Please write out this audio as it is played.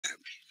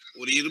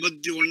ஒரு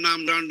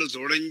 21ஆம் நூற்றாண்டு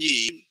தொடங்கி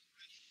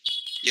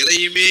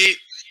எதையுமே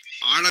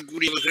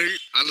ஆளக்கூடியவர்கள்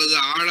அல்லது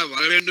ஆள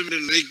வர வேண்டும் என்று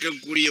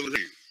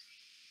நினைக்கக்கூடியவர்கள்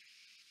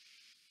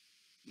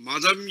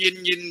மதம்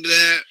என்கின்ற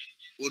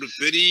ஒரு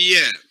பெரிய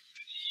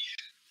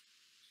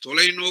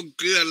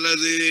தொலைநோக்கு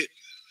அல்லது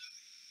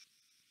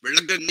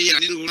விளக்கத்தை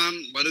அணிந்துதான்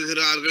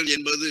வருகிறார்கள்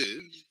என்பது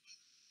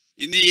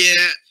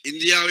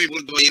இந்தியாவை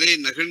பொறுத்தவரையிலே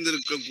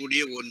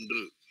நகர்ந்திருக்கக்கூடிய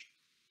ஒன்று.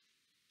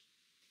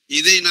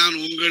 இதை நான்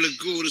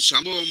உங்களுக்கு ஒரு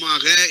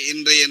சம்பவமாக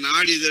இன்றைய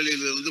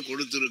நாளிதழில் இருந்து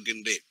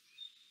கொடுத்திருக்கின்றேன்.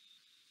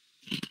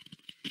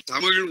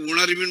 தமிழ்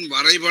உணர்வின்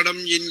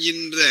வரைபடம்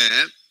என்கின்ற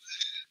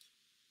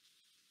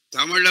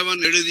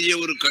தமிழவன் எழுதிய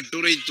ஒரு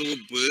கட்டுரை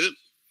தொகுப்பு,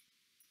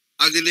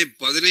 அதிலே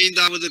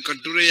 15வது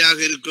கட்டுரையாக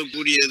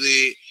இருக்கக்கூடியது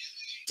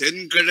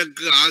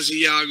தென்கிழக்கு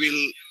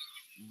ஆசியாவில்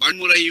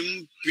வன்முறையும்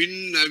பின்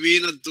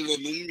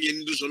நவீனத்துவமும்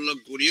என்று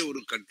சொல்லக்கூடிய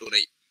ஒரு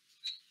கட்டுரை.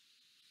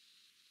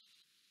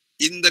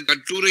 இந்த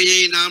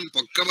கட்டுரையை நாம்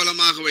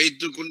பக்கபலமாக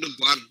வைத்துக் கொண்டு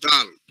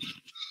பார்த்தால்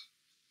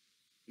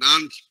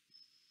நான்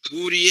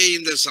கூறிய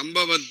இந்த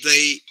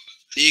சம்பவத்தை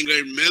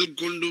நீங்கள்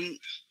மேற்கொண்டும்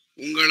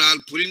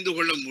உங்களால் புரிந்து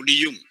கொள்ள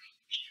முடியும்.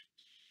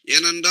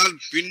 ஏனென்றால்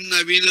பின்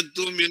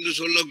நவீனத்துவம் என்று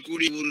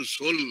சொல்லக்கூடிய ஒரு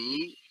சொல்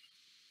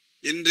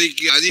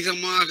இன்றைக்கு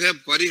அதிகமாக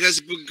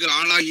பரிகசிப்புக்கு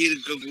ஆளாகி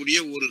இருக்கக்கூடிய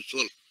ஒரு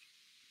சொல்.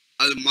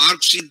 அது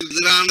மார்க்சியத்துக்கு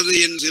எதிரானது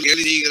என்று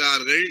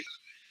எழுதுகிறார்கள்.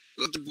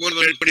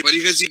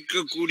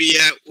 பரிகசிக்கக்கூடிய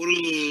ஒரு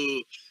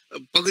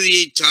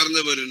பகுதியை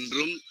சார்ந்தவர்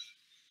என்றும்,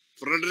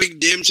 ஃப்ரெடரிக்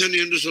ஜேம்சன்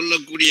என்று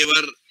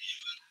சொல்லக்கூடியவர்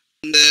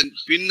இந்த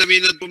பின்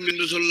நவீனத்துவம்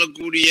என்று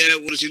சொல்லக்கூடிய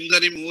ஒரு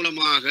சிந்தனை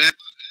மூலமாக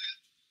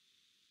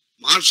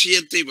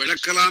மார்க்சியத்தை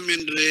விளக்கலாம்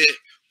என்று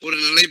ஒரு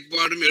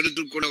நிலைப்பாடும்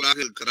எடுத்துக்கொண்டவராக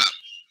இருக்கிறார்.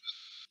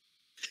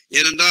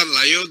 ஏனென்றால்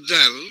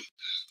லயோத்தர்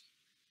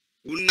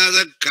உன்னத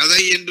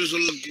கதை என்று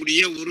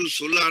சொல்லக்கூடிய ஒரு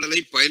சொல்லாடலை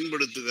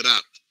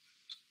பயன்படுத்துகிறார்.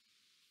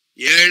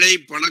 ஏழை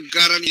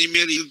பணக்காரன்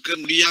இனிமேல் இருக்க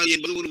முடியாது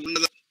என்பது ஒரு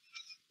உன்னத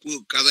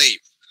கதை.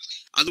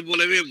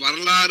 அதுபோலவே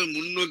வரலாறு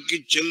முன்னோக்கி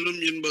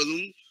செல்லும்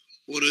என்பதும்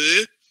ஒரு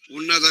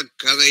உன்னத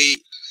கதை.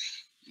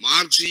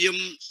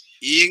 மார்க்சியம்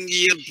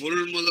இயங்கியல்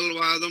பொருள்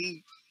முதல்வாதம்,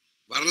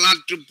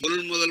 வரலாற்று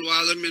பொருள்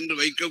முதல்வாதம் என்று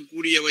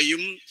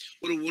வைக்கக்கூடியவையும்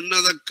ஒரு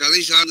உன்னத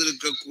கதை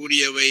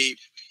சார்ந்திருக்கக்கூடியவை.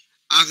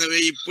 ஆகவே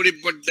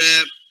இப்படிப்பட்ட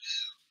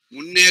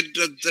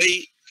முன்னேற்றத்தை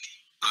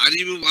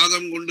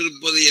அறிவுவாதம்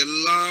கொண்டிருப்பதை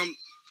எல்லாம்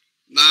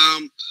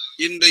நாம்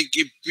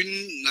இன்றைக்கு பின்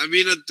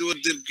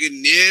நவீனத்துவத்திற்கு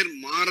நேர்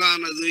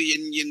மாறானது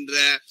என்கின்ற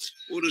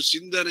ஒரு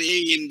சிந்தனையை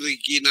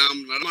இன்றைக்கு நாம்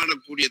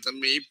நடமாடக்கூடிய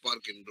தன்மையை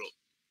பார்க்கின்றோம்.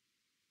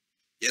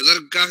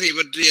 எதற்காக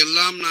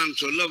இவற்றையெல்லாம் நான்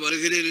சொல்ல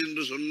வருகிறேன்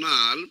என்று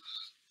சொன்னால்,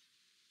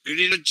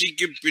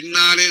 கிளிநொச்சிக்கு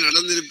பின்னாலே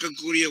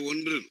நடந்திருக்கக்கூடிய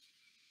ஒன்று.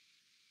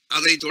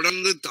 அதை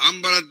தொடர்ந்து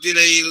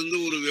தாம்பரத்திலே இருந்து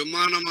ஒரு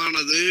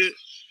விமானமானது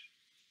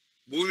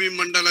பூமி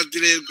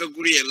மண்டலத்திலே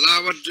இருக்கக்கூடிய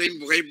எல்லாவற்றையும்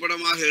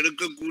புகைப்படமாக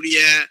எடுக்கக்கூடிய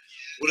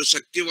ஒரு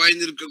சக்தி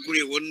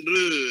வாய்ந்திருக்கக்கூடிய ஒன்று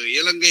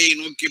இலங்கையை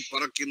நோக்கி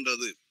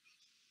பறக்கின்றது.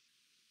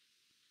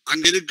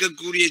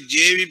 அங்கிருக்கக்கூடிய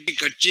ஜேவிபி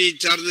கட்சியை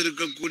சார்ந்து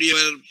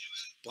இருக்கக்கூடியவர்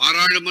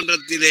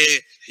பாராளுமன்றத்திலே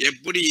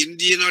எப்படி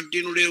இந்திய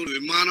நாட்டினுடைய ஒரு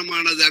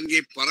விமானமானது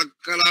அங்கே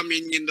பறக்கலாம்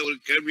என்கின்ற ஒரு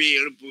கேள்வியை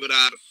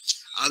எழுப்புகிறார்.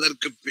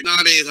 அதற்கு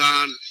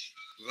பின்னாலேதான்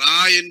ரா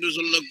என்று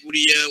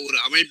சொல்லக்கூடிய ஒரு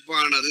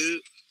அமைப்பானது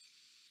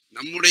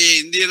நம்முடைய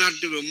இந்திய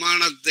நாட்டு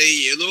விமானத்தை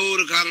ஏதோ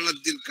ஒரு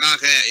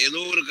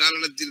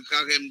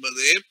காரணத்திற்காக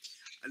என்பது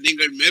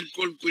நீங்கள்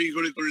மேற்கோள்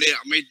குறிக்கோளுக்குள்ளே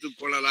அமைத்துக்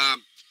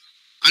கொள்ளலாம்,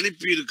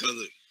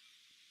 அனுப்பியிருக்கிறது.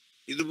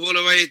 இது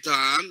போலவே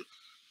தான்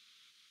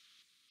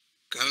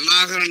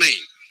கருணாகரனை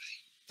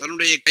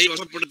தன்னுடைய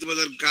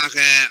கைவசப்படுத்துவதற்காக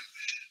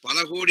பல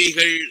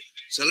கோடிகள்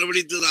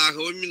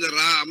செலவழித்ததாகவும் இந்த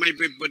ரா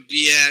அமைப்பை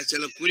பற்றிய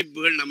சில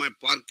குறிப்புகள் நம்ம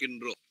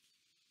பார்க்கின்றோம்.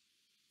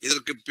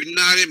 இதற்கு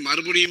பின்னாலே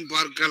மறுபடியும்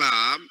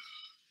பார்க்கலாம்.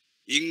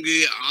 இங்கு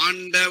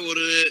ஆண்ட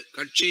ஒரு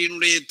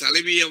கட்சியினுடைய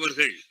தலைவி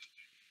அவர்கள்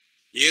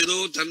ஏதோ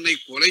தன்னை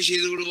கொலை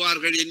செய்து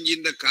விடுவார்கள்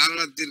என்கின்ற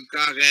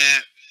காரணத்திற்காக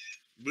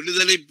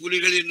விடுதலை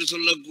புலிகள் என்று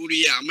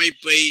சொல்லக்கூடிய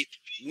அமைப்பை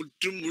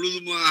முற்றும்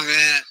முழுதுமாக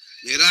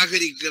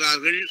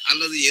நிராகரிக்கிறார்கள்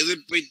அல்லது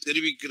எதிர்ப்பை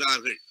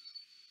தெரிவிக்கிறார்கள்.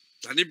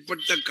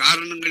 தனிப்பட்ட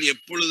காரணங்கள்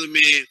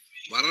எப்பொழுதுமே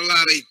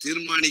வரலாறை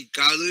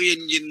தீர்மானிக்காது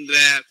என்கின்ற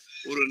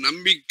ஒரு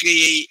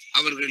நம்பிக்கையை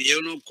அவர்கள்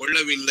ஏனோ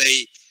கொள்ளவில்லை.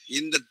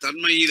 இந்த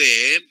தன்மையிலே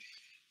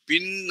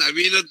பின்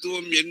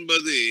நவீனத்துவம்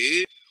என்பது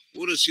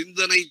ஒரு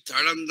சிந்தனை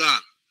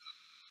தளம்தான்.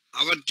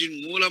 அவற்றின்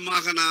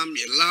மூலமாக நாம்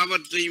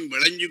எல்லாவற்றையும்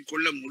விளங்கிக்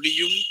கொள்ள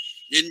முடியும்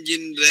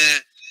என்கின்ற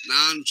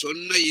நான்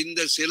சொன்ன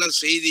இந்த சில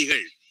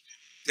செய்திகள்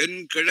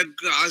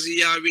தென்கிழக்கு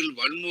ஆசியாவில்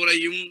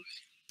வன்முறையும்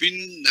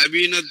பின்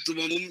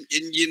நவீனத்துவமும்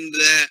என்கின்ற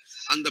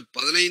அந்த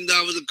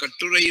 15வது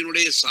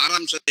கட்டுரையினுடைய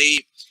சாராம்சத்தை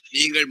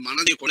நீங்கள்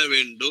மனதில் கொள்ள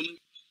வேண்டும்.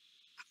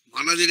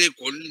 மனதிலே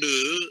கொண்டு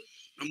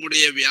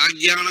நம்முடைய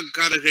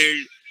வியாக்கியானக்காரர்கள்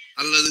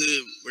அல்லது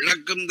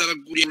விளக்கம்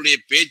தரக்கூடிய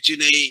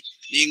பேச்சினை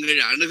நீங்கள்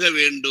அணுக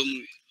வேண்டும்.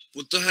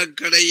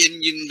 புத்தகக்கடை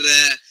என்கின்ற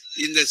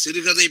இந்த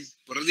சிறுகதை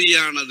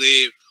பிரதியானது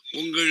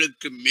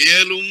உங்களுக்கு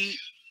மேலும்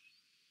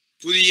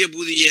புதிய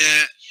புதிய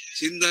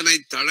சிந்தனை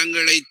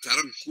தளங்களை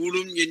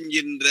தரக்கூடும்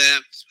என்கின்ற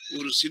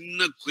ஒரு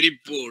சின்ன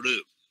குறிப்போடு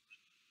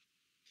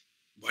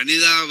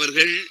வனிதா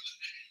அவர்கள்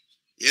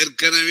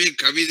ஏற்கனவே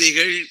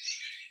கவிதைகள்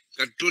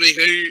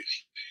கட்டுரைகள்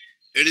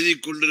எழுதி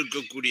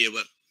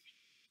கொண்டிருக்கக்கூடியவர்.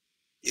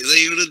 இதை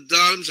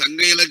எடுத்தால்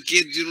சங்க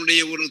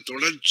இலக்கியத்தினுடைய ஒரு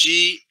தொடர்ச்சி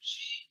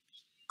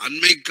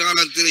அண்மை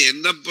காலத்தில்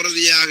எந்த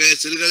பிரதியாக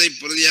சிறுகதை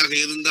பிரதியாக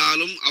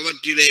இருந்தாலும்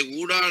அவற்றிலே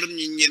ஊடாடும்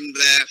என்கின்ற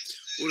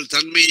ஒரு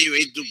தன்மையை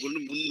வைத்துக் கொண்டு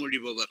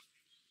முன்மொழிபவர்.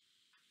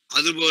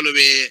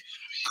 அதுபோலவே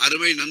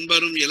அருமை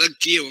நண்பரும்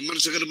இலக்கிய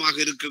விமர்சகருமாக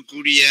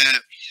இருக்கக்கூடிய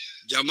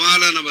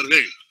ஜமாலன்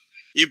அவர்கள்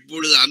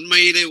இப்பொழுது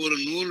அண்மையிலே ஒரு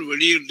நூல்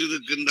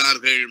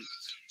வெளியிட்டிருக்கின்றார்கள்.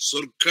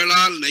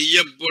 சொற்களால்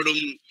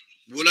நெய்யப்படும்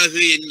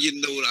உலகு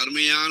என்கின்ற ஒரு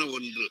அருமையான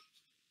ஒன்று.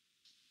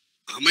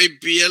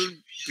 அமைப்பியல்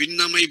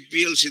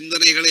பின்னமைப்பியல்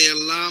சிந்தனைகளை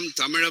எல்லாம்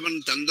தமிழவன்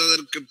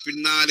தந்ததற்கு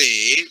பின்னாலே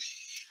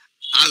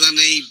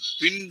அதனை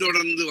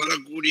பின்தொடர்ந்து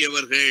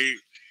வரக்கூடியவர்கள்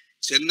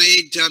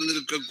சென்னையை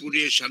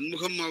சார்ந்திருக்கக்கூடிய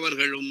சண்முகம்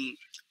அவர்களும்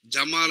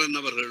ஜமாலன்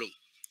அவர்களும்.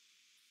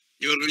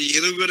 இவர்கள்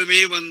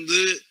இருவருமே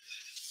வந்து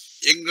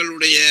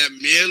எங்களுடைய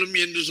மேலும்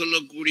என்று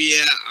சொல்லக்கூடிய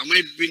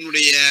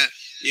அமைப்பினுடைய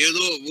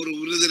ஏதோ ஒரு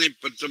விருதினை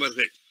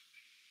பெற்றவர்கள்.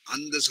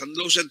 அந்த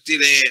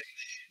சந்தோஷத்திலே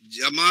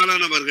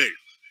ஜமாலன் அவர்கள்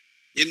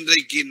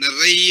இன்றைக்கு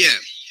நிறைய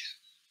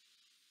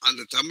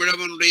அந்த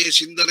தமிழவனுடைய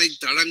சிந்தனை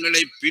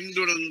தளங்களை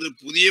பின்தொடர்ந்து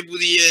புதிய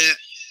புதிய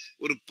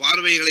ஒரு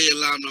பார்வைகளை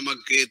எல்லாம்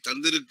நமக்கு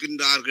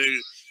தந்திருக்கின்றார்கள்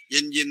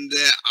என்கின்ற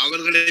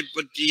அவர்களை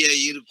பற்றிய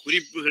இரு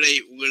குறிப்புகளை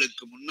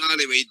உங்களுக்கு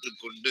முன்னாலே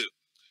வைத்துக் கொண்டு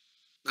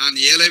நான்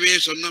ஏலவே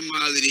சொன்ன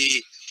மாதிரி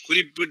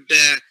குறிப்பிட்ட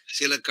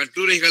சில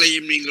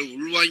கட்டுரைகளையும் நீங்கள்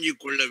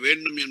உள்வாங்கிக் கொள்ள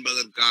வேண்டும்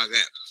என்பதற்காக.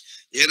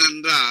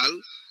 ஏனென்றால்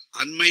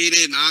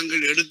அண்மையிலே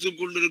நாங்கள்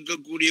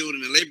எடுத்துக்கொண்டிருக்கக்கூடிய ஒரு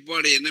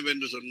நிலைப்பாடு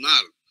என்னவென்று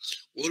சொன்னால்,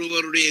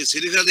 ஒருவருடைய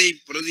சிறுகதை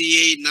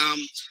பிரதியை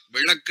நாம்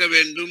விளக்க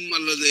வேண்டும்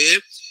அல்லது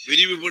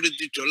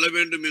விரிவுபடுத்தி சொல்ல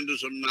வேண்டும் என்று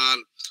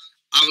சொன்னால்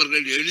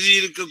அவர்கள்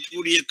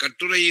எழுதியிருக்கக்கூடிய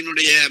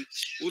கட்டுரையினுடைய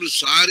ஒரு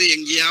சாறு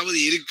எங்கேயாவது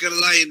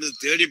இருக்கிறதா என்று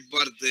தேடி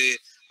பார்த்து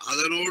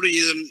அதனோடு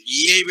இதன்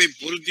இயைவை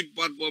பொருத்தி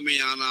பார்ப்போமே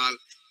ஆனால்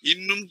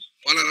இன்னும்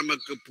பல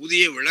நமக்கு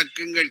புதிய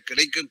விளக்கங்கள்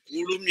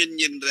கிடைக்கக்கூடும்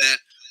என்கின்ற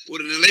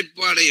ஒரு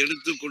நிலைப்பாடை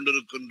எடுத்துக்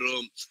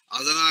கொண்டிருக்கின்றோம்.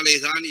 அதனாலே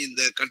தான்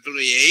இந்த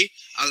கட்டுரையை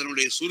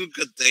அதனுடைய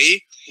சுருக்கத்தை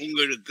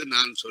உங்களுக்கு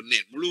நான்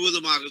சொன்னேன்.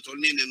 முழுவதுமாக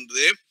சொன்னேன்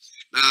என்று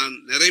நான்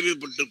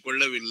நிறைவுபட்டுக்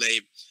கொள்ளவில்லை.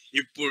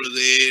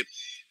 இப்பொழுது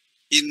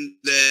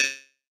இந்த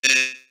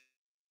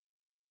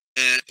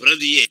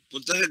பிரதியை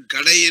புத்தக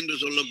கடை என்று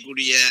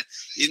சொல்லக்கூடிய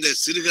இந்த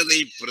சிறுகதை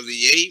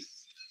பிரதியை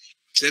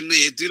சென்னை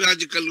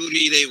எத்திராஜ்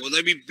கல்லூரியிலே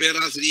உதவி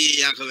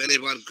பேராசிரியையாக வேலை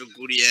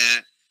பார்க்கக்கூடிய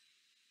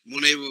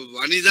முனைவர்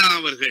வனிதா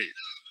அவர்கள்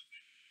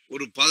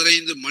ஒரு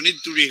 15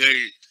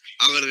 மணித்துளிகள்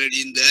அவர்கள்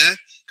இந்த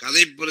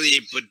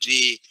கதைப்பிரதியை பற்றி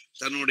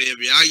தன்னுடைய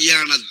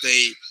வியாக்கியானத்தை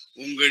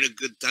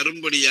உங்களுக்கு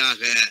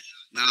தரும்படியாக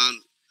நான்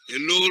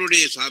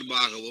எல்லோருடைய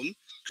சார்பாகவும்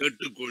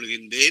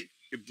கேட்டுக்கொள்கின்றேன்.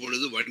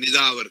 இப்பொழுது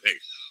வனிதா அவர்கள்.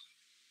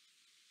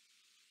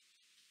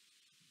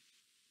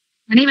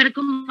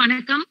 அனைவருக்கும்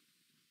வணக்கம்.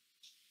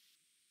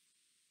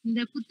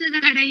 இந்த புத்தக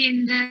கடை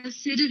என்ற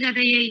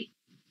சிறுகதையை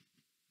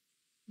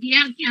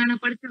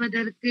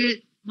வியாக்கியானப்படுத்துவதற்கு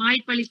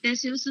வாய்ப்பளித்த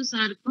சிவசு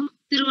சாருக்கும்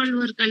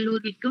திருவள்ளுவர்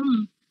கல்லூரிக்கும்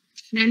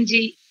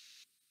நன்றி.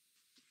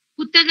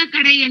 புத்தக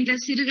கடை என்ற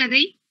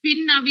சிறுகதை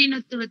பின்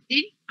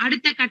நவீனத்துவத்தின்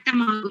அடுத்த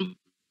கட்டமாகும்.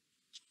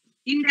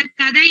 இந்த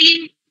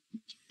கதையின்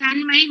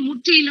தன்மை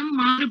முற்றிலும்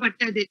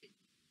மாறுபட்டது.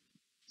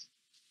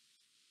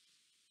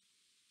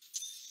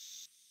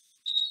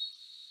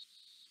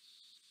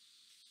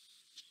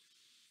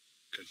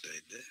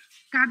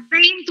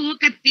 கதையின்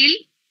துவக்கத்தில்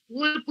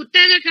ஒரு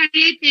புத்தக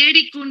கடையை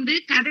தேடிக்கொண்டு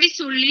கதை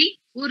சொல்லி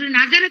ஒரு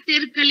நகர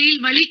தெருக்களில்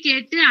வழி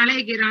கேட்டு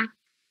அலைகிறான்.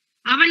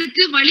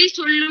 அவனுக்கு வழி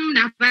சொல்லும்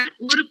நபர்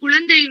ஒரு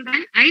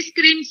குழந்தையுடன்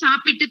ஐஸ்கிரீம்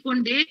சாப்பிட்டுக்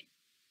கொண்டே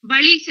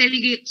வழி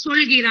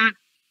சொல்கிறான்.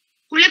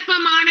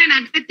 குழப்பமான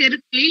நகர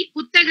தெருக்களில்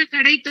புத்தக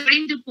கடை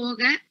தொலைந்து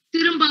போக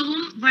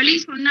திரும்பவும் வழி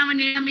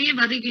சொன்னவனிடமே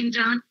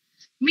வருகின்றான்.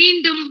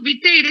 மீண்டும்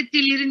விட்ட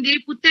இடத்தில் இருந்தே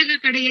புத்தக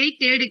கடையை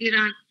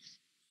தேடுகிறான்.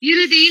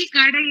 இறுதியில்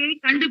கடையை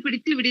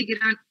கண்டுபிடித்து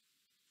விடுகிறான்.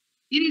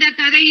 இந்த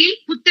கதையில்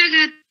புத்தக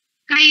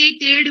கையை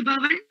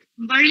தேடுபவன்,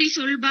 வழி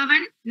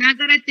சொல்பவன்,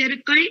 நகர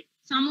தெருக்கள்,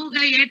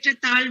 சமூக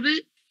ஏற்றத்தாழ்வு,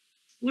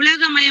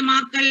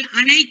 உலகமயமாக்கல்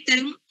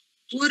அனைத்தும்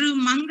ஒரு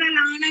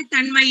மங்கலான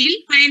தன்மையில்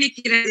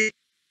பயணிக்கிறது.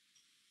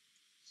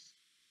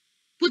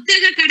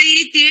 புத்தக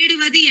கடையை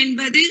தேடுவது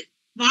என்பது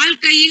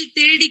வாழ்க்கையில்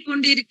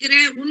தேடிக்கொண்டிருக்கிற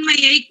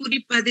உண்மையை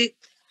குறிப்பது.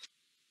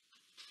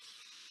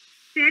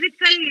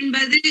 தெருக்கள்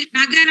என்பது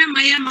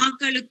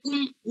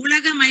நகரமயமாக்கலுக்கும்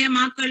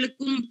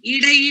உலகமயமாக்கலுக்கும்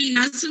இடையில்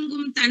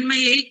நசுங்கும்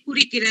தன்மையை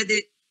குறிக்கிறது.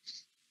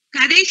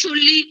 கதை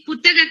சொல்லி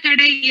புத்தக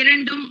கடை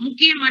இரண்டும்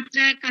முக்கியமற்ற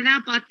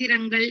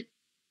கதாபாத்திரங்கள்.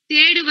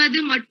 தேடுவது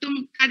மட்டும்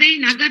கதை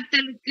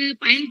நகர்த்தலுக்கு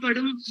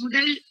பயன்படும்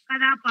முதல்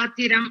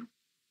கதாபாத்திரம்.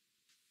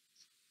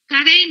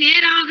 கதை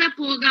நேராக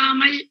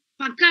போகாமல்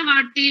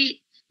பக்கவாட்டில்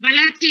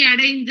வளர்ச்சி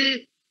அடைந்து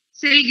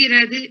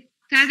செல்கிறது.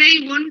 கதை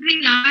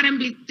ஒன்றில்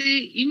ஆரம்பித்து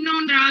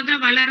இன்னொன்றாக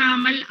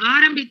வளராமல்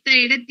ஆரம்பித்த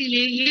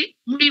இடத்திலேயே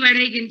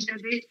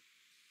முடிவடைகின்றது.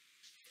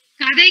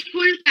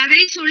 கதைக்குள்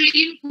கதை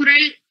சொல்லியின்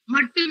குரல்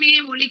மட்டுமே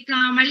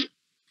ஒலிக்காமல்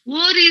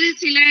ஓரிரு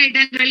சில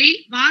இடங்களில்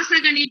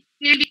வாசகனின்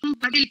கேள்விக்கும்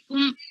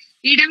பதிலுக்கும்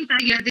இடம்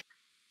தருகிறது.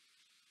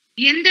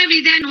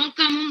 எந்தவித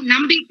நோக்கமும்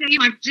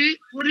நம்பிக்கையும் அற்று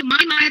ஒரு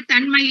மாய்மால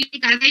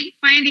தன்மையில் கதை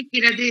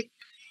பயணிக்கிறது.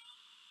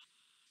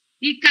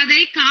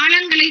 இக்கதை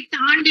காலங்களை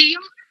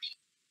தாண்டியும்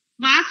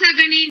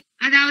வாசகனின்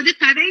அதாவது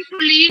கதை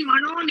சொல்லியின்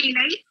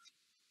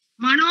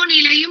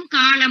மனோநிலையும்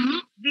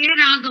காலமும்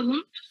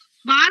வேறாகவும்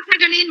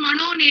வாசகனின்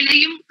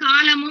மனோநிலையும்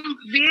காலமும்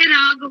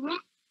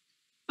வேறாகவும்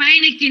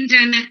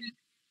பயணிக்கின்றன.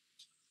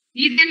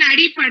 இதன்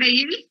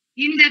அடிப்படையில்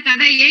இந்த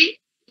கதையை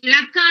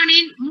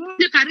லக்கானின்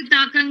 3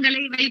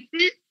 கருத்தாக்கங்களை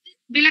வைத்து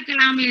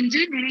விளக்கலாம்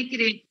என்று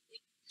நினைக்கிறேன்.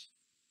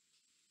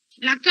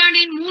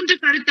 லக்கானின் 3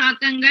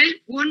 கருத்தாக்கங்கள்: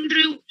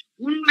 1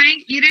 உண்மை,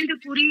 2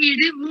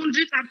 குறியீடு,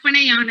 3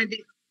 கற்பனையானது,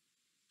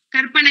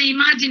 கற்பனை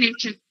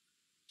இமேஜினேஷன்.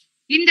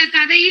 இந்த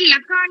கதையில்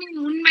லக்கானின்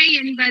உண்மை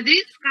என்பது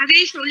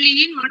கதை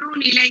சொல்லியின்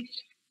மனோநிலை.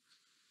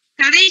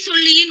 கதை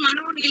சொல்லியின்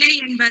மனோநிலை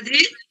என்பது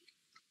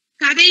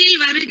கதையில்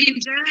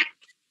வருகின்ற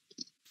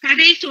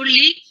கதை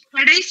சொல்லி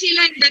கடைசியில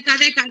இந்த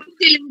கதை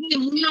கருத்திலிருந்து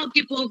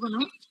முன்னோக்கி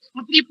போகணும்.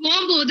 அப்படி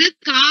போகும்போது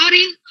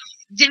காரின்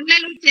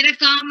ஜன்னலை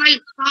திறக்காமல்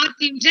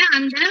பார்க்கின்ற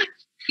அந்த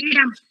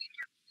இடம்,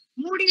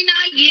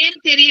 மூடினால் ஏன்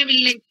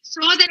தெரியவில்லை,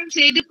 சோதனை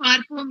செய்து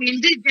பார்ப்போம்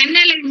என்று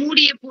ஜன்னலை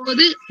மூடிய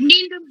போது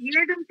மீண்டும்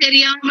இடதும்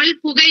தெரியாமல்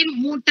புகை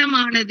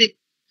மூட்டமானது.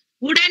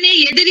 உடனே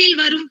எதிரில்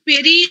வரும்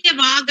பெரிய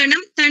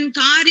வாகனம் தன்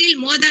காரில்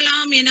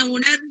மோதலாம் என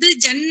உணர்ந்து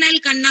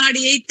ஜன்னல்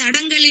கண்ணாடியை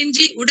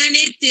தடங்கலின்றி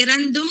உடனே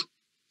திறந்தும்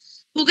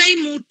புகை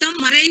மூட்டம்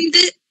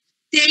மறைந்து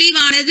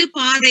தெளிவானது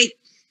பாதை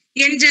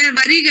என்ற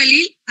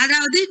வரிகளில்,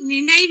 அதாவது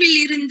நினைவில்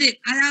இருந்து,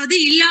 அதாவது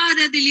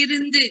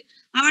இல்லாததிலிருந்து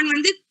அவன்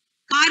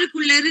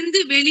காருக்குள்ள இருந்து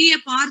வெளியே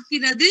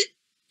பார்க்கிறது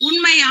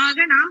உண்மையாக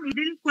நாம்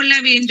இதில் கொள்ள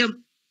வேண்டும்.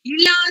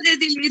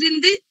 இல்லாததில்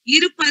இருந்து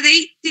இருப்பதை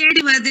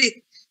தேடுவது,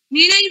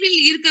 நினைவில்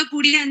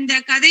இருக்கக்கூடிய அந்த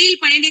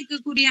கதையில்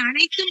பயணிக்கக்கூடிய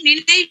அனைத்தும்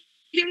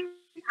நினைவில்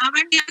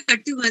அவனையாக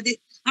கட்டுவது.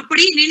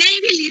 அப்படி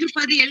நினைவில்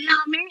இருப்பது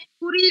எல்லாமே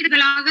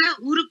குறியீடுகளாக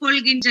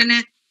உருக்கொள்கின்றன.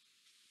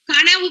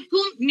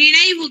 கனவுக்கும்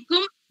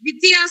நினைவுக்கும்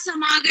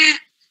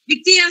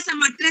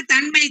வித்தியாசமற்ற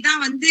தன்மை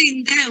தான்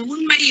இந்த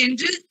உண்மை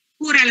என்று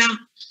கூறலாம்.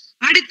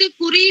 அடுத்து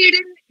குறியீடு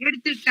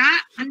எடுத்துட்டா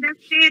அந்த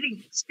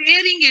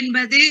ஸ்டேரிங்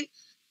என்பது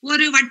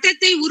ஒரு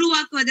வட்டத்தை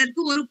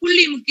உருவாக்குவதற்கு ஒரு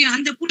புள்ளி முக்கியம்.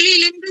 அந்த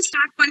புள்ளியிலிருந்து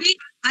ஸ்டார்ட் பண்ணி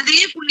அதே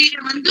புள்ளியில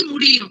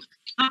முடியும்.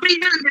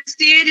 அப்படிதான் அந்த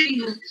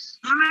ஸ்டேரிங்கும்.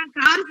 அவன்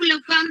காருக்குள்ள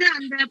உட்கார்ந்து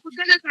அந்த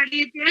புத்தக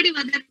கடையை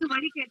தேடுவதற்கு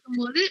வழி கேட்கும்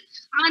போது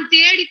அவன்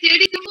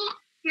தேடிக்கும்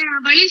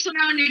வழி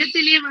சொன்னவன்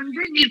இடத்திலேயே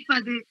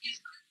நிற்பது.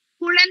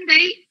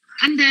 குழந்தை,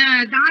 அந்த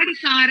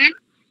தாடிக்காரன்,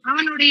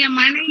 அவனுடைய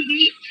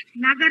மனைவி,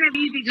 நகர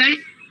வீதிகள்,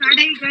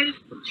 கடைகள்,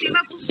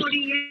 சிவப்பு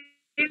கொடி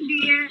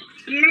ஏந்திய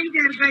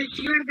இளைஞர்கள்,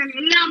 இவர்கள்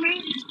எல்லாமே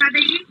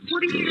கதையில்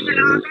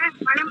குறியீடுகளாக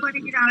வலம்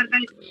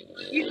வருகிறார்கள்.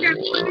 இந்த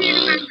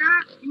குறியீடுகள்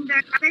தான் இந்த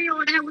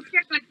கதையோட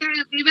உச்சக்கட்ட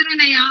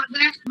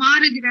விவரணையாக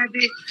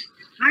மாறுகிறது.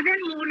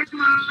 அதன்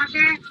மூலமாக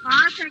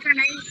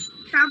வாசகனை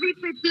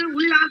தவிப்புக்கு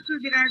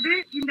உள்ளாக்குகிறது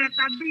இந்த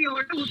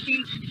கதையோட உத்தி.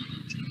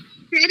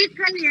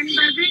 தெருக்கள்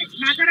என்பது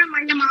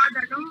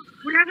நகரமயமாதலும்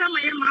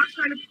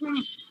உலகமயமாக்கலுக்கும்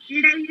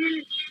இடையில்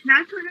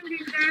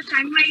நசுங்குகின்ற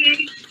தன்மையை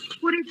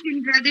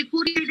குறிக்கின்றது,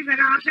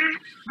 குறியீடுகளாக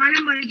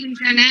வலம்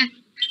வருகின்றன.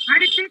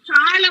 அடுத்து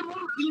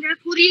காலமும் இந்த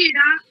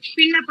குறியீடா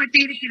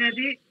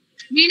பின்னப்பட்டிருக்கிறது.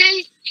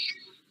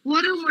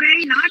 ஒரு முறை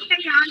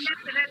நாட்டை ஆண்ட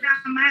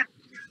பிரதமர்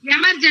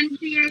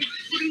எமர்ஜென்சியை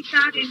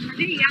குறித்தார்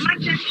என்பது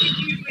எமர்ஜென்சி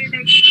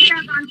பீரியடை இந்திரா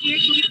காந்தியை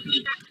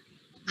குறிக்கின்றார்.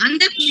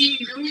 அந்த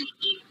குறியீடும்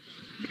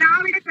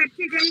திராவிட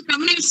கட்சிகள்,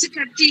 கம்யூனிஸ்ட்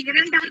கட்சி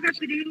இரண்டாக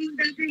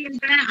பிரிந்தது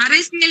என்ற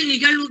அரசியல்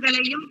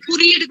நிகழ்வுகளையும்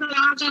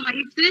குறியீடுகளாக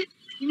வைத்து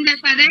இந்த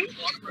கதை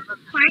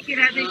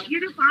பயணிக்கிறது,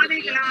 இரு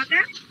பாதைகளாக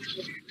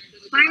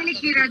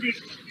பயணிக்கிறது.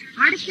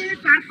 அடுத்து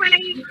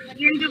கற்பனை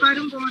என்று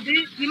வரும்போது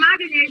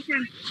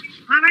இமேஜினேஷன்,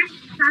 அவன்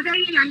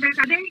கதையில் அந்த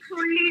கதை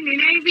சொல்லி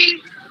நினைவில்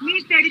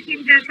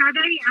மீட்டெடுக்கின்ற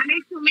கதை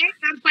அனைத்துமே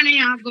கற்பனை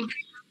ஆகும்.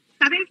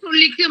 கதை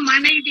சொல்லிக்கு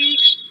மனைவி,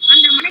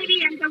 அந்த மனைவி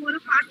என்ற ஒரு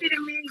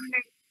பாத்திரமே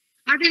இல்லை.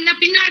 அது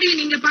பின்னாடி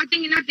நீங்க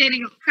பாத்தீங்கன்னா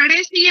தெரியும்.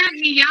 கடைசியா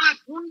நீ யார்,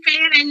 உன்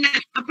பெயர் என்ன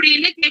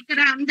அப்படின்னு கேட்கிற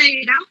அந்த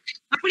இடம்,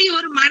 அப்படி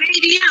ஒரு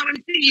மனைவியே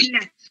அவனுக்கு இல்ல.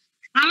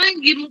 அவன்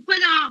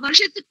 30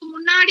 வருஷத்துக்கு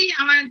முன்னாடி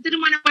அவன்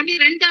திருமணம் பண்ணி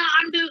 2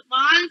 ஆண்டு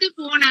வாழ்ந்து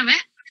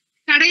போனவன்,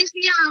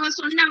 கடைசியா அவன்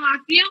சொன்ன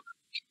வாக்கியம்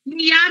நீ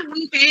யார்,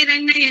 உன் பெயர்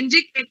என்ன என்று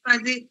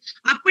கேட்பது.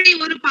 அப்படி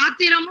ஒரு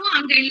பாத்திரமும்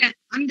அங்க இல்ல.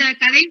 அந்த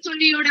கதை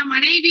சொல்லியோட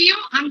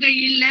மனைவியும் அங்க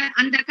இல்ல,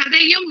 அந்த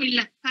கதையும் இல்ல.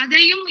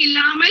 கதையும்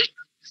இல்லாமல்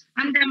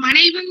அந்த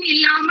மனைவியும்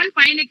இல்லாமல்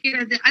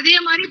பயணிக்கிறது. அதே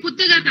மாதிரி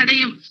புத்தக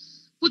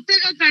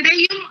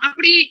கடையும்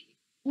அப்படி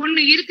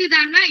ஒண்ணு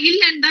இருக்குதான்னா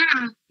இல்லன்னு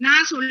தான்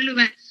நான்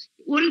சொல்லுவேன்.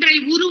 ஒன்றை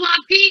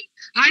உருவாக்கி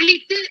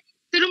அழித்து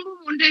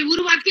திரும்பவும் ஒன்றை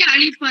உருவாக்கி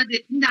அழிப்பது,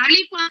 இந்த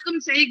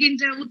அழிப்பாக்கம்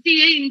செய்கின்ற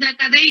உத்தியை இந்த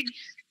கதை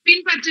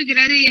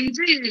பின்பற்றுகிறது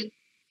என்று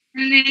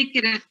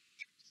நினைக்கிறேன்.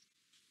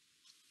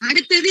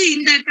 அடுத்தது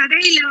இந்த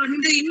கதையில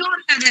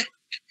இன்னொரு கதை,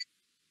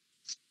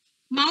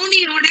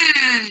 மௌனியோட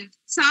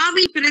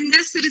சாவில் பிறந்த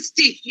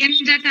சிருஷ்டி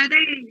என்ற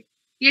கதை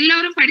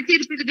எல்லாரும்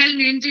படித்திருப்பீர்கள்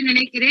என்று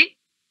நினைக்கிறேன்.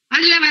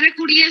 அதுல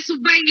வரக்கூடிய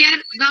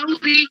சுப்பையர்,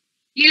 கௌரி,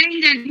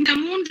 இளைஞன், இந்த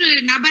 3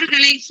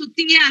 நபர்களை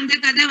சுத்திய அந்த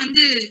கதை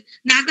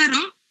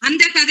நகரம்.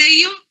 அந்த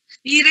கதையும்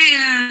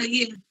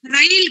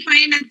ரயில்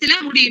பயணத்துல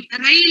முடியும்.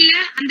 ரயில்ல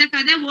அந்த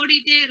கதை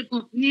ஓடிட்டே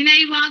இருக்கும்.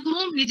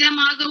 நினைவாகவும்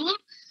நிஜமாகவும்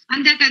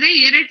அந்த கதை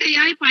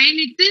இரட்டையாய்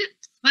பயணித்து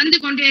வந்து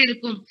கொண்டே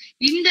இருக்கும்.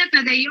 இந்த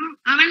கதையும்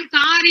அவன்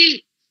காரில்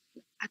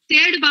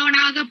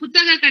தேடுபவனாக,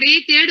 புத்தக கடையை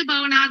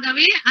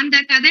தேடுபவனாகவே அந்த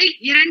கதை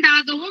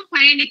இரண்டாகவும்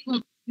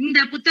பயணிக்கும். இந்த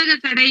புத்தக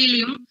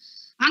கடையிலும்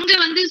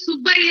அங்க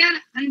சுப்பையர்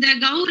அந்த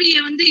கௌரிய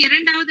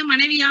இரண்டாவது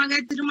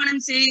மனைவியாக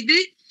திருமணம் செய்து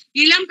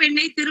இளம்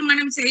பெண்ணை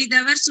திருமணம்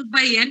செய்தவர்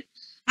சுப்பையன்.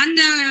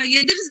 அந்த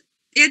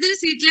எதிர்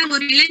சீட்ல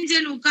ஒரு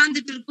இளைஞன்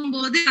உட்கார்ந்துட்டு இருக்கும்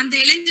போது அந்த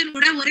இளைஞன்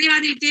கூட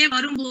உரையாடிட்டே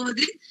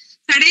வரும்போது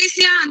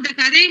கடைசியா அந்த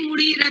கதை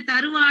முடிகிற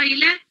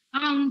தருவாயில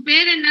அவன் உன்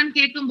பேர் என்னன்னு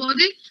கேட்கும்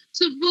போது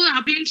சுப்பு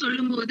அப்படின்னு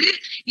சொல்லும் போது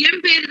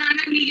என் பேர்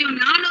தானே நீயும்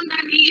நானும்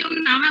தான் நீயும்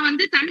அவன்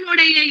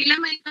தன்னுடைய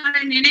இளமைக்கால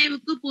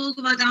நினைவுக்கு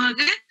போகுவதாக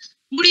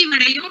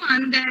முடிவடையும்.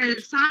 அந்த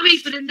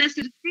சாவில் பிறந்த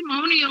சிற்பி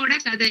மௌனியோட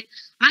கதை.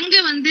 அங்க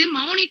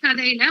மௌனி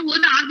கதையில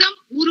ஒரு அகம்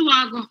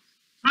உருவாகும்.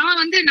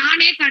 அவன்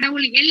நானே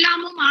கடவுள்,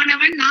 எல்லாமும்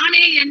ஆனவன்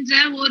நானே என்ற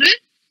ஒரு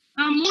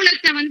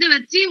மூலத்தை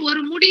வச்சு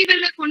ஒரு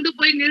முடிவுல கொண்டு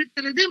போய்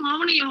நிறுத்துறது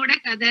மௌனியோட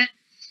கதை.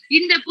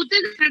 இந்த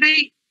புத்தக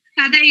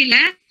கதையில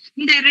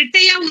இந்த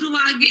ரெட்டையா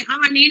உருவாகி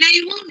அவன்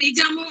நினைவும்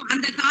நிஜமும்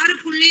அந்த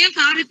காருக்குள்ளேயும்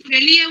காருக்கு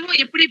வெளியேவும்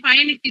எப்படி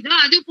பயணிக்குதோ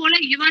அது போல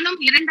இவனும்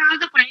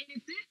இரண்டாக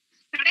பயணித்து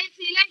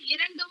கடைசியில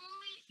இரண்டும்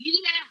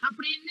இல்ல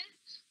அப்படின்னு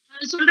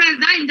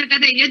சொல்றதுதான் இந்த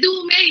கதை.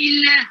 எதுவுமே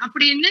இல்ல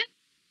அப்படின்னு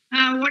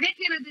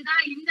உடைக்கிறது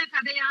தான் இந்த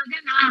கதையாக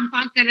நான்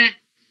பாக்குறேன்.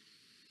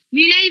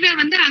 நினைவை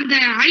அந்த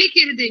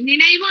அழிக்கிறது,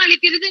 நினைவும்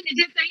அழிக்கிறது,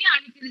 நிஜத்தையும்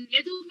அழிக்கிறது.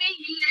 எதுவுமே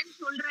இல்லைன்னு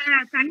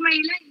சொல்ற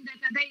தன்மையில இந்த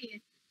கதை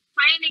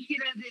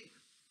பயணிக்கிறது.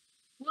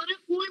 ஒரு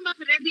கூழ்ம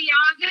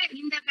பிரதியாக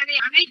இந்த கதை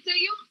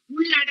அனைத்தையும்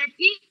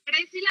உள்ளடக்கி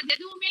கடைசியில்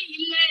எதுவுமே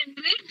இல்லை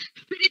என்று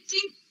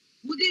பிரிச்சு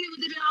உதிரி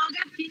உதிராக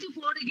பிரித்து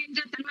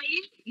போடுகின்ற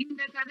தன்மையில்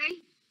இந்த கதை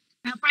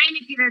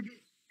பயணிக்கிறது.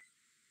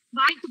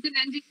 வாய்ப்புக்கு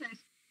நன்றி சார்.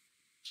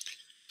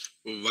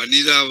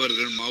 வனிதா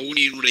அவர்கள்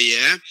மௌனியினுடைய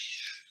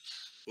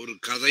ஒரு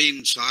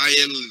கதையின்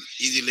சாயல்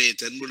இதிலே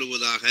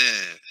தென்படுவதாக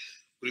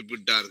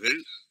குறிப்பிட்டார்கள்.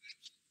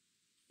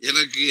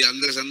 எனக்கு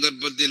அந்த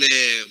சந்தர்ப்பத்திலே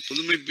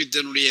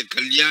புதுமைப்பித்தனுடைய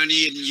கல்யாணி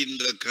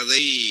என்கின்ற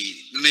கதை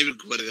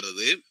நினைவுக்கு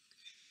வருகிறது.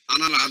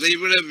 ஆனால்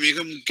அதைவிட மிக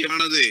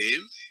முக்கியமானது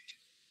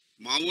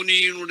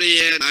மௌனியினுடைய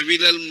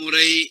நவிழல்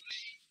முறை,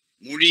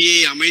 மொழியை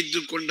அமைத்து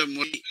கொண்ட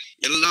மொழி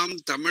எல்லாம்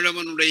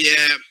தமிழவனுடைய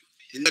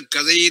இந்த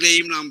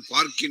கதையிலேயும் நாம்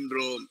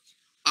பார்க்கின்றோம்.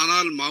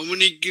 ஆனால்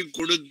மௌனிக்கு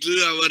கொடுத்து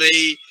அவரை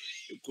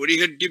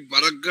கொடிகட்டி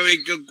பறக்க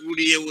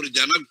வைக்கக்கூடிய ஒரு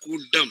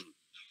ஜனக்கூட்டம்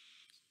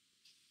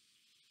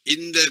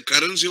இந்த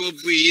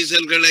கருஞ்சிவப்பு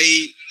ஈசல்களை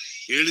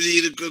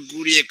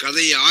எழுதியிருக்கக்கூடிய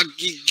கதை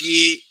ஆக்கிக்கு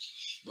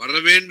வர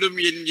வேண்டும்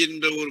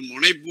என்கின்ற ஒரு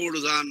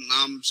முனைப்போடுதான்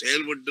நாம்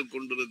செயல்பட்டு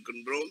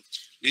கொண்டிருக்கின்றோம்.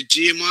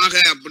 நிச்சயமாக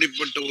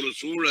அப்படிப்பட்ட ஒரு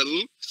சூழல்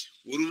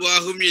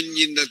உருவாகும்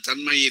என்கின்ற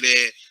தன்மையிலே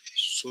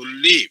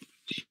சொல்லி,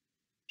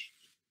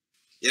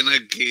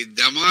 எனக்கு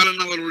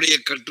ஜமாலன் அவருடைய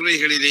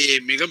கட்டுரைகளிலேயே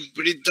மிக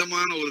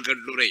பிடித்தமான ஒரு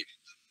கட்டுரை.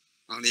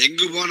 நான்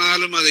எங்கு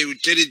போனாலும் அதை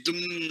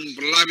உச்சரித்தும்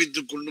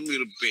பிரலாபித்துக் கொண்டும்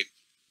இருப்பேன்.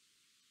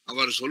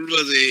 அவர்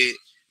சொல்வது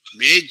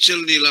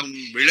மேய்ச்சல் நிலம்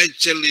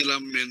விளைச்சல்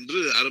நிலம் என்று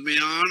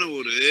அருமையான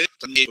ஒரு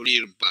தன்மையை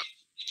சொல்லியிருப்பார்.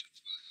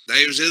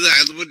 தயவு செய்து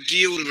அது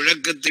பற்றிய ஒரு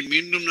விளக்கத்தை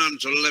மீண்டும் நான்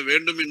சொல்ல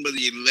வேண்டும் என்பது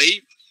இல்லை.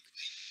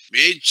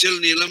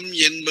 மேய்ச்சல் நிலம்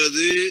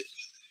என்பது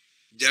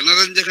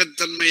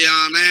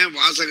ஜனரஞ்சகத்தன்மையான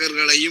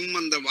வாசகர்களையும்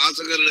அந்த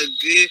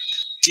வாசகர்களுக்கு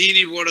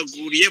தீனி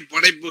போடக்கூடிய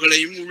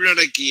படைப்புகளையும்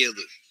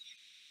உள்ளடக்கியது.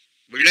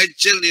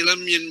 விளைச்சல்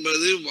நிலம்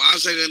என்பது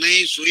வாசகனை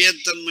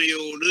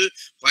சுயத்தன்மையோடு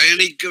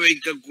பயணிக்க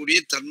வைக்கக்கூடிய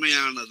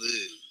தன்மையானது.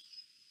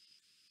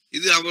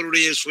 இது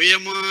அவருடைய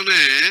சுயமான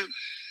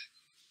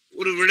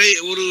ஒரு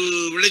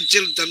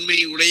விளைச்சல் தன்மை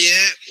உடைய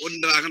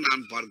ஒன்றாக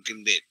நான்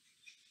பார்க்கின்றேன்.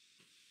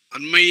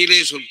 அண்மையிலே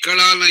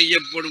சொற்களால்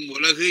ஐயப்படும்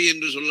உலகு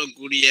என்று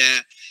சொல்லக்கூடிய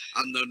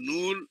அந்த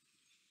நூல்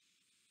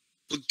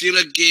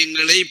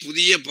புத்திலக்கியங்களை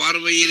புதிய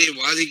பார்வையிலே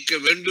வாதிக்க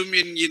வேண்டும்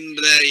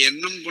என்கின்ற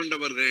எண்ணம்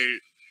கொண்டவர்கள்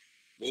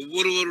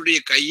ஒவ்வொருவருடைய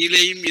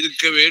கையிலேயும்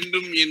இருக்க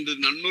வேண்டும் என்று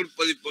நன்னூர்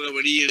பதிப்பக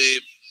வெளியீடு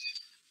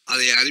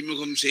அதை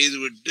அறிமுகம்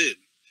செய்துவிட்டு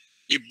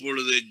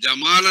இப்பொழுது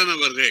ஜமாலன்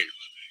அவர்கள்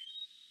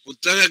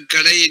புத்தக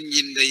கடை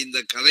என்கின்ற இந்த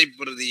கதை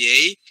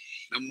பிரதியை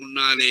நம்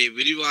முன்னாலே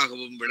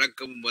விரிவாகவும்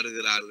விளக்கவும்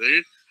வருகிறார்கள்.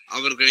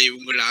 அவர்களை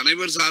உங்கள்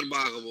அனைவர்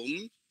சார்பாகவும்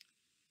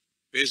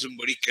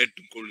பேசும்படி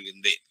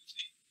கேட்டுக்கொள்கின்றேன்.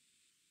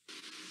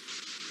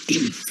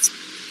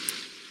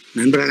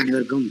 நண்பர்கள்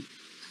அனைவருக்கும்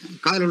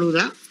காதல்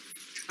உழுவுதா?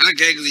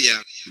 கேக்குதுயா?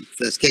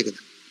 கேக்குது.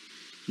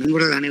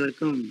 நண்பர்கள்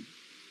அனைவருக்கும்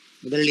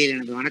முதலில்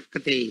எனது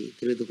வணக்கத்தை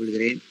தெரிவித்துக்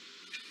கொள்கிறேன்.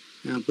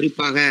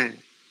 குறிப்பாக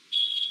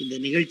இந்த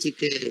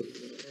நிகழ்ச்சிக்கு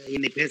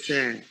என்னை பேச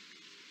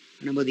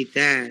அனுமதித்த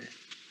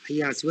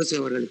ஐயா சிவசிவ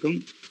அவர்களுக்கும்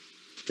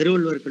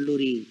திருவள்ளுவர்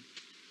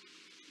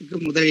கல்லூரிக்கு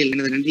முதலில்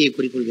எனது நன்றியை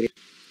கூறிக்கொள்கிறேன்.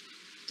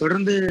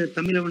 தொடர்ந்து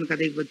தமிழவன்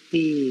கதை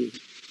பற்றி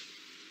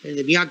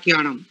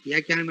வியாக்கியானம்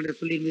என்ற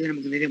சொல்லின் மீது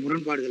நமக்கு நிறைய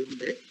முரண்பாடுகள்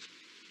உண்டு.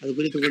 அது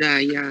குறித்து கூட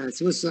ஐயா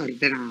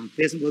சிவசார்கிட்ட நான்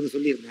பேசும்போது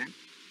சொல்லியிருந்தேன்.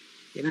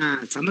 ஏன்னா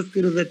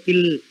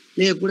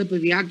சமஸ்கிருதத்திலே கூட இப்போ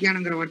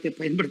வியாக்கியானங்கிற வார்த்தையை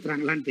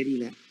பயன்படுத்துகிறாங்களான்னு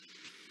தெரியல.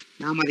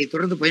 நாம் அதை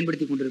தொடர்ந்து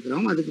பயன்படுத்தி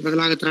கொண்டிருக்கிறோம். அதுக்கு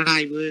பதிலாக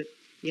திறனாய்வு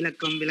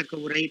இலக்கம், விளக்க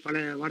உரை, பல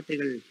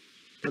வார்த்தைகள்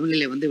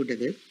தமிழிலே வந்து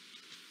விட்டது.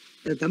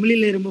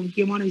 தமிழிலே ரொம்ப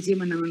முக்கியமான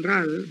விஷயம்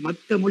என்னவென்றால்,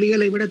 மற்ற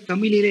மொழிகளை விட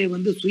தமிழிலே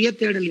வந்து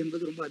சுயத்தேடல்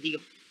என்பது ரொம்ப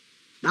அதிகம்.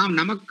 நாம்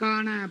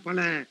நமக்கான பல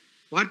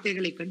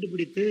வார்த்தைகளை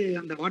கண்டுபிடித்து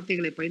அந்த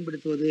வார்த்தைகளை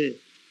பயன்படுத்துவது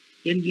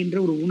என்கின்ற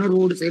ஒரு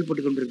உணர்வோடு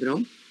செயல்பட்டு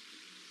கொண்டிருக்கிறோம்.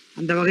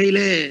 அந்த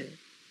வகையில்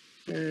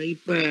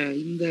இப்ப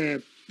இந்த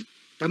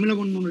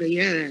தமிழகனுடைய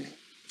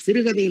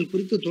சிறுகதைகள்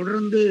குறித்து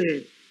தொடர்ந்து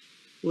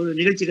ஒரு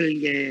நிகழ்ச்சிகள்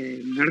இங்கே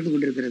நடந்து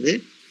கொண்டிருக்கிறது.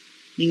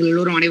 நீங்கள்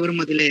எல்லோரும்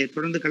அனைவரும் அதில்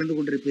தொடர்ந்து கலந்து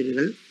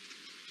கொண்டிருப்பீர்கள்.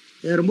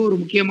 ரொம்ப ஒரு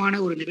முக்கியமான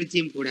ஒரு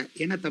நிகழ்ச்சியும் கூட.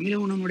 ஏன்னா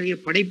தமிழகனுடைய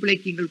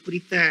படைப்பிலக்கியங்கள்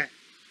குறித்த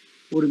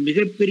ஒரு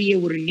மிகப்பெரிய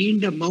ஒரு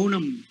நீண்ட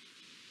மௌனம்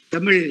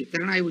தமிழ்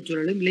திறனாய்வு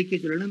சூழலும் இலக்கிய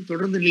சூழலும்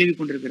தொடர்ந்து நிலவி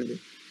கொண்டிருக்கிறது.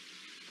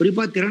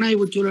 குறிப்பாக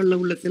திறனாய்வு சூழலில்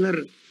உள்ள சிலர்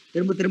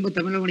திரும்ப திரும்ப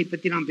தமிழவனை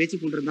பற்றி நாம்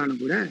பேசிக்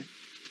கொண்டிருந்தாலும் கூட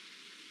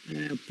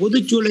பொது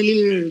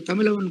சூழலில்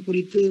தமிழவன்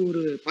குறித்து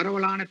ஒரு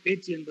பரவலான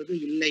பேச்சு என்பது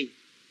இல்லை.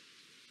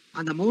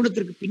 அந்த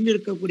மௌனத்திற்கு பின்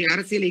இருக்கக்கூடிய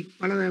அரசியலை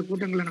பல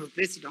கூட்டங்களை நம்ம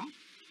பேசிட்டோம்.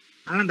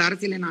 ஆனால் அந்த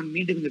அரசியலை நான்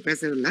மீண்டும் இங்கே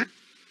பேசவில்லை.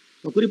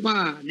 குறிப்பா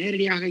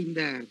நேரடியாக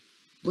இந்த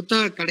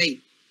புத்தக கடை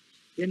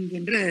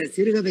என்கின்ற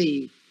சிறுகதை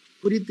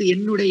குறித்து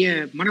என்னுடைய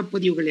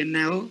மனப்பதிவுகள்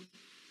என்னவோ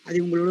அதை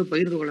உங்களோட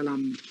பகிர்ந்து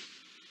கொள்ளலாம்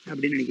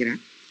அப்படின்னு நினைக்கிறேன்.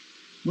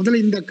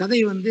 முதல்ல இந்த கதை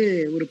வந்து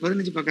ஒரு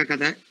 15 பக்க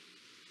கதை.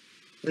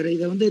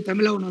 இதை வந்து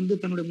தமிழவன் வந்து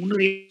தன்னுடைய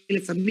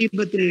முன்னுரையில்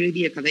சமீபத்தில்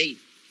எழுதிய கதை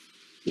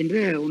என்று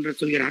ஒன்றை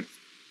சொல்கிறார்.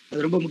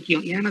 அது ரொம்ப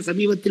முக்கியம். ஏன்னா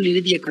சமீபத்தில்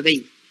எழுதிய கதை,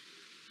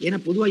 ஏன்னா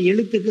பொதுவாக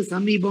எழுத்துக்கு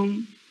சமீபம்,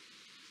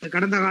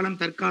 கடந்த காலம்,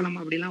 தற்காலம்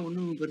அப்படிலாம்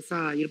ஒன்றும் பெருசா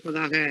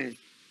இருப்பதாக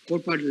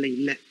கோட்பாடுல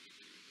இல்லை.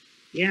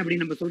 ஏன்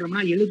அப்படின்னு நம்ம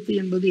சொல்றோம்னா, எழுத்து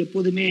என்பது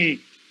எப்போதுமே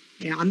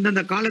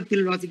அந்தந்த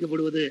காலத்தில்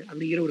வாசிக்கப்படுவது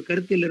அப்படிங்கிற ஒரு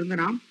கருத்தில் இருந்து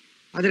நாம்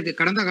அதற்கு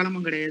கடந்த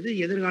காலமும் கிடையாது,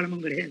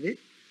 எதிர்காலமும் கிடையாது,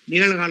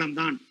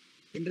 நிகழ்காலம்தான்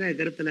என்ற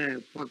கருத்துல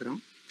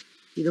பார்க்குறோம்.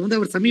 இதை வந்து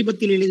அவர்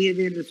சமீபத்தில்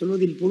எழுதியது என்று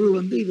சொல்வதின் பொருள்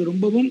வந்து இது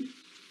ரொம்பவும்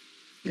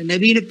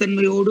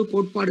நவீனத்தன்மையோடு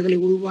கோட்பாடுகளை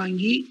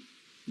உள்வாங்கி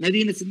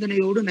நவீன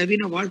சிந்தனையோடு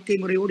நவீன வாழ்க்கை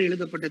முறையோடு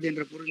எழுதப்பட்டது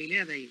என்ற பொருளிலே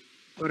அதை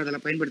அவர்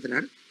அதில்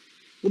பயன்படுத்துகிறார்.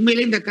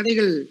 உண்மையிலே இந்த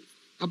கதைகள்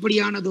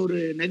அப்படியானது ஒரு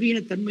நவீன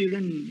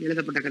தன்மையுடன்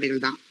எழுதப்பட்ட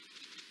கதைகள் தான்.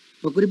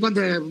 இப்போ குறிப்பாக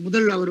அந்த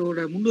முதல் அவரோட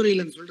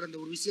முன்னுரையில் சொல்ற அந்த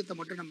ஒரு விஷயத்தை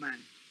மட்டும்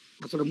நான்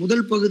சொல்ற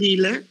முதல்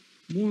பகுதியில்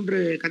 3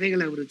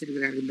 கதைகளை அவர்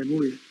வச்சிருக்கிறார் இந்த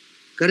நூலில்,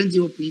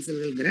 கருஞ்சிவப்பு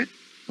ஈசல்கள்ங்கிற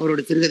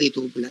அவரோட சிறுகதை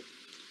தொகுப்புல.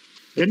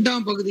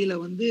 2ஆம் பகுதியில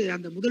வந்து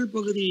அந்த முதல்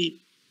பகுதி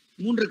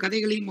 3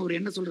 கதைகளையும் அவர்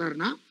என்ன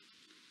சொல்றாருன்னா,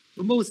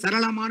 ரொம்பவும்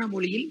சரளமான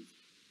மொழியில்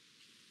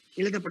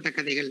எழுதப்பட்ட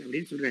கதைகள்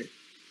அப்படின்னு சொல்றாரு.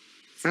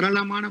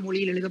 சரளமான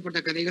மொழியில் எழுதப்பட்ட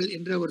கதைகள்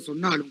என்று அவர்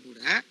சொன்னாலும் கூட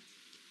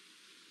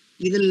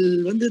இதில்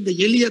வந்து இந்த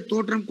எளிய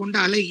தோற்றம் கொண்ட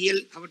அழகியல்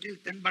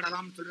அவற்றில்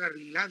தென்படலாம் சொல்றாரு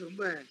இல்லைங்களா. அது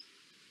ரொம்ப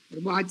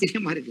ரொம்ப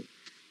ஆச்சரியமா இருக்கு.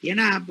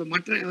 ஏன்னா இப்ப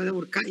மற்ற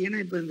ஒரு ஏன்னா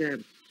இப்ப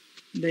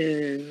இந்த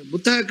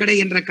புத்தக கடை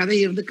என்ற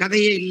கதையை வந்து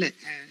கதையே இல்லை,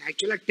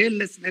 ஆக்சுவலா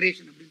டேல்லெஸ்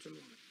நரேஷன் அப்படின்னு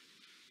சொல்லுவாங்க.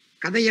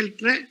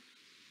 கதையற்ற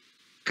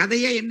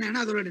கதையே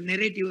என்னன்னா அதோட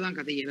நெரேட்டிவ் தான்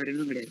கதையே, வேற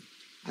இன்னும் கிடையாது.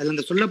 அதுல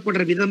அந்த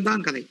சொல்லப்படுற விதம்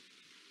தான் கதை.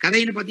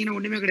 கதைன்னு பார்த்தீங்கன்னா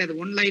ஒண்ணுமே கிடையாது,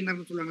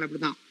 ஒன்லைனர்னு சொல்லுவாங்களே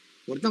அப்படிதான்.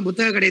 ஒருத்தன்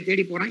புத்தக கடையை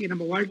தேடி போறான்.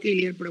 நம்ம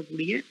வாழ்க்கையில்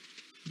ஏற்படக்கூடிய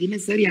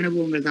தினசரி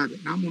அனுபவங்கள் தான் அது.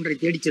 நாம் ஒன்றை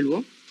தேடி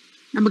செல்வோம்,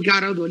 நமக்கு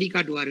யாராவது வழி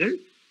காட்டுவார்கள்,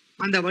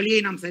 அந்த வழியை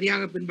நாம்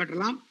சரியாக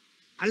பின்பற்றலாம்,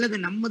 அல்லது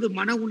நமது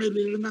மன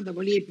உணர்விலிருந்து அந்த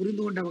வழியை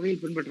புரிந்து கொண்ட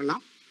வகையில்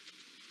பின்பற்றலாம்.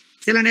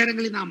 சில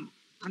நேரங்களில் நாம்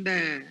அந்த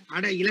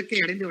இலக்கை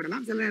அடைந்து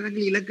விடலாம், சில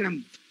நேரங்களில் இலக்கு நம்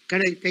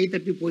கை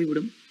தப்பி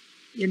போய்விடும்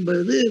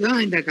என்பது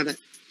தான் இந்த கதை.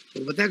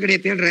 ஒரு புத்தக கடையை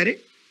தேடுறாரு,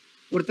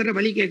 ஒருத்தர்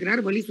வழி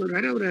கேட்கிறாரு, வழி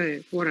சொல்றாரு, அவர்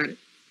போறாரு.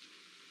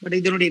 பட்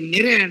இதனுடைய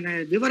நிறைய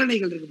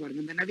விவரணைகள் இருக்கு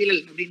பாருங்க. இந்த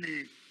நவிழல் அப்படின்னு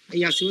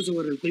ஐயா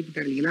சிவசுவர்கள்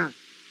குறிப்பிட்டார் இல்லைங்களா.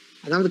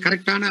 அதாவது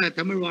கரெக்டான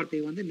தமிழ் வார்த்தை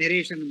வந்து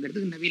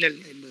நெரேஷனுங்கிறதுக்கு நவிழல்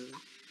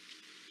என்பதுதான்.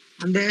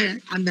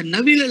 அந்த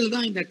நவிழல்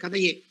தான் இந்த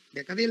கதையே.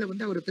 இந்த கதையில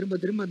வந்து அவர் திரும்ப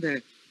திரும்ப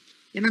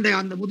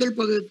அந்த முதல்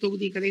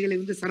தொகுதி கதைகளை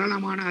வந்து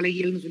சரளமான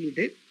அழகியல்னு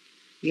சொல்லிட்டு,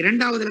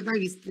 2வதுல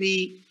தான் ஹிஸ்டரி,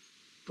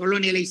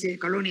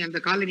 கலோனி அந்த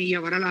காலனிய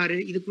வரலாறு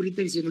இது குறித்த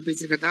விஷயங்கள்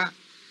பேசியிருக்கதா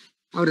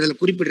அவர்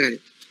அதில் குறிப்பிடுறாரு.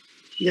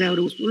 இதுல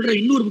அவர் சொல்ற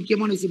இன்னொரு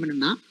முக்கியமான விஷயம்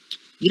என்னன்னா,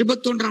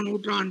 21ஆம்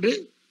நூற்றாண்டு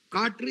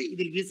காற்று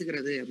இதில்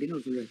வீசுகிறது அப்படின்னு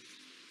அவர் சொல்றாரு.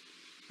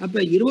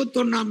 அப்ப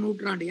 21ஆம்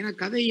நூற்றாண்டு, ஏன்னா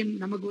கதை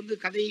நமக்கு வந்து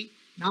கதை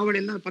நாவல்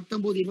எல்லாம்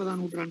 19,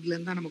 20ஆம் நூற்றாண்டுல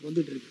இருந்தா நமக்கு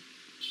வந்துட்டு இருக்கு.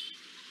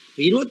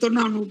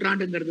 21ஆம்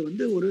நூற்றாண்டுங்கிறது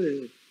வந்து ஒரு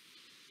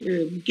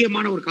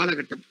முக்கியமான ஒரு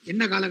காலகட்டம்.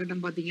 என்ன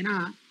காலகட்டம் பார்த்தீங்கன்னா,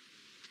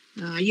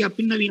 ஐயா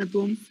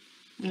பின்னவீனத்துவம்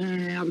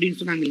அப்படின்னு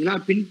சொன்னாங்க இல்லைங்களா,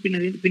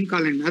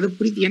 பின்காலம். அதை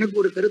குறித்து எனக்கு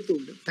ஒரு கருத்து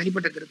உண்டு,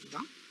 தனிப்பட்ட கருத்து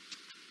தான்.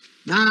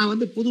 நான்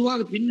வந்து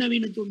பொதுவாக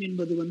பின்னவீனத்துவம்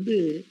என்பது வந்து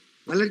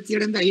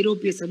வளர்ச்சியடைந்த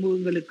ஐரோப்பிய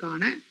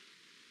சமூகங்களுக்கான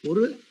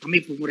ஒரு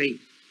அமைப்பு முறை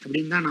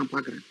அப்படின்னு தான் நான்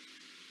பார்க்குறேன்.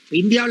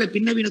 இந்தியாவில்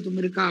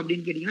பின்னவீனத்துவம் இருக்கா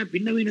அப்படின்னு கேட்டீங்கன்னா,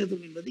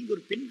 பின்னவீனத்துவம் என்பது இங்கே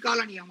ஒரு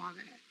பின்காலனியமாக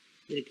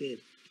இருக்கு.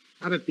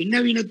 அப்ப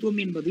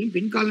பின்னவீனத்துவம் என்பதையும்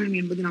பின்காலனி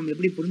என்பது நாம்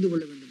எப்படி புரிந்து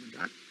கொள்ள வேண்டும்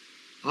என்றால்,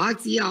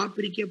 ஆசிய,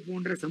 ஆப்பிரிக்க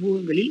போன்ற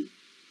சமூகங்களில்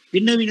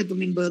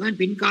பின்னவீனத்துவம் என்பதுதான்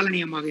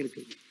பின்காலனியமாக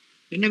இருக்கு.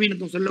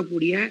 பின்னவீனத்துவம்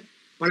சொல்லக்கூடிய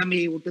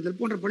பழமையை ஒட்டுதல்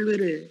போன்ற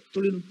பல்வேறு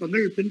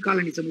தொழில்நுட்பங்கள்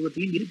பின்காலனி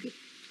சமூகத்திலும் இருக்கு.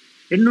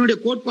 என்னுடைய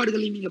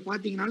கோட்பாடுகளையும் நீங்க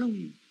பார்த்தீங்கன்னாலும்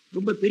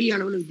ரொம்ப பெரிய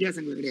அளவில்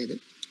வித்தியாசங்கள் கிடையாது.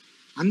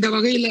 அந்த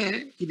வகையில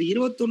இது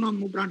 21ஆம்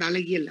நூற்றாண்டு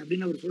அழகியல்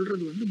அப்படின்னு அவர்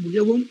சொல்றது வந்து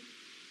மிகவும்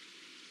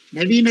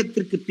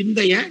நவீனத்திற்கு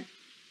பிந்தைய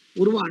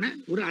உருவான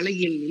ஒரு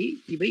அழகியலில்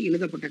இவை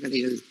எழுதப்பட்ட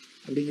கதைகள்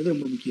அப்படிங்கிறது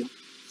ரொம்ப முக்கியம்.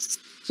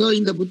 ஸோ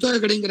இந்த புத்தக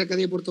கடைங்கிற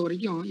கதையை பொறுத்த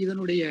வரைக்கும்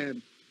இதனுடைய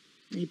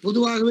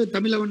பொதுவாகவே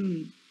தமிழவன்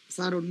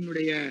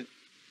சாரோனுடைய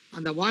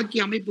அந்த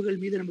வாக்கிய அமைப்புகள்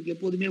மீது நமக்கு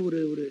எப்போதுமே ஒரு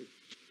ஒரு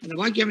அந்த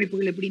வாக்கிய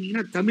அமைப்புகள்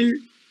எப்படின்னா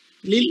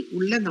தமிழில்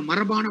உள்ள அந்த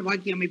மரபான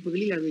வாக்கிய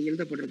அமைப்புகளில் அது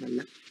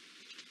எழுதப்படுறதல்ல.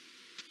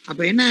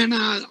 அப்ப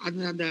என்னன்னா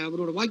அந்த அந்த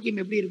அவரோட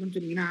வாக்கியம் எப்படி இருக்குன்னு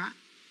சொன்னீங்கன்னா,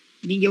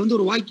 நீங்க வந்து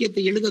ஒரு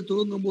வாக்கியத்தை எழுத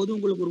துவங்கும் போது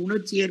உங்களுக்கு ஒரு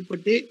உணர்ச்சி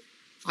ஏற்பட்டு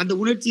அந்த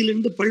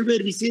உணர்ச்சியிலிருந்து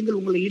பல்வேறு விஷயங்கள்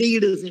உங்களை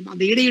இடையீடு செய்யும்.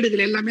 அந்த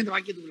இடையீடுகள் எல்லாமே அந்த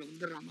வாக்கியத்துக்குள்ள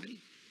வந்துடுற மாதிரி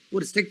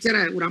ஒரு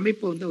ஸ்ட்ரக்சரை ஒரு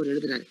அமைப்பை வந்து அவர்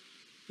எழுதுறாரு.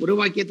 ஒரு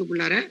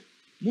வாக்கியத்துக்குள்ளார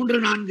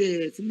 3-4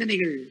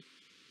 சிந்தனைகள்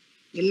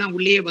எல்லாம்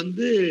உள்ளே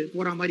வந்து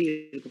போற மாதிரி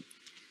இருக்கும்.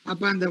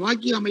 அப்ப அந்த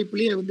வாக்கிய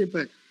அமைப்புலயே வந்து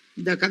இப்ப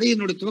இந்த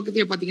கதையினுடைய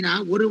துவக்கத்தையே பார்த்தீங்கன்னா,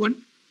 ஒருவன்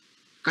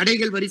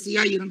கடைகள்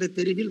வரிசையாய் இருந்த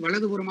தெருவில்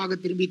வலதுபுறமாக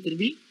திரும்பி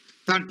திரும்பி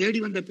தான் தேடி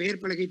வந்த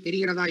பெயர் பலகை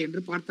தெரிகிறதா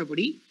என்று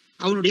பார்த்தபடி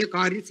அவனுடைய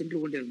காரில் சென்று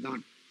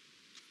கொண்டிருந்தான்.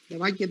 இந்த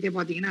வாக்கியத்தை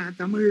பார்த்தீங்கன்னா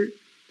தமிழ்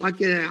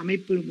வாக்கிய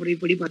அமைப்பு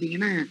முறைப்படி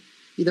பார்த்தீங்கன்னா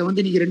இதை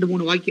வந்து நீங்க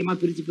 2-3 வாக்கியமா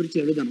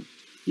பிரிச்சு எழுதணும்.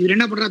 இவர்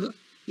என்ன பண்றாரு,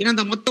 ஏன்னா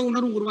அந்த மொத்த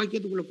உணர்வும் ஒரு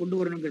வாக்கியத்துக்குள்ள கொண்டு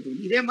வரணுங்கிறது.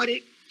 இதே மாதிரி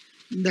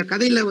இந்த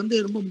கதையில வந்து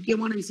ரொம்ப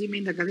முக்கியமான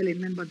விஷயமே இந்த கதையில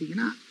என்னன்னு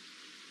பார்த்தீங்கன்னா,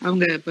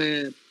 அவங்க இப்ப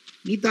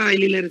நீதா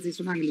எழிலரசி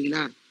சொன்னாங்க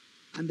இல்லைங்களா,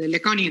 அந்த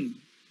லெக்கானியன்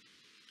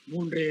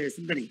 3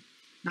 சிந்தனை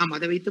நாம்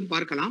அதை வைத்தும்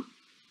பார்க்கலாம்.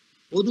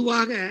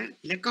 பொதுவாக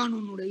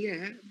லெக்கானனுடைய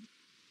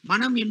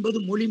மனம் என்பது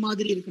மொழி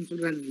மாதிரி இருக்குன்னு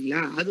சொல்றாங்க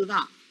இல்லைங்களா,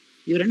 அதுதான்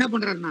இவர் என்ன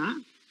பண்றாருன்னா,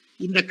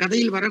 இந்த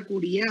கதையில்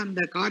வரக்கூடிய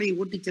அந்த காரை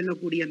ஓட்டி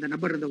செல்லக்கூடிய அந்த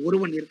நபர், அந்த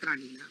ஒருவன் இருக்கிறான்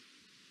இல்லைங்களா,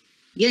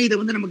 ஏன் இதை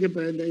வந்து நமக்கு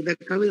இப்ப இந்த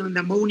கவிதை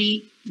இந்த மௌனி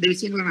இந்த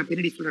விஷயங்களை நான்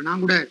பின்னாடி சொல்றேன்.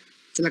 நான் கூட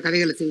சில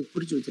கதைகளை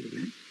குறிச்சு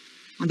வச்சிருக்கேன்.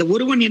 அந்த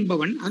ஒருவன்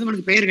என்பவன் அது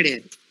அவனுக்கு பெயர்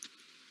கிடையாது.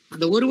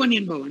 அந்த ஒருவன்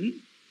என்பவன்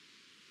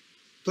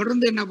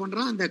தொடர்ந்து என்ன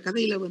பண்றான், அந்த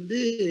கதையில வந்து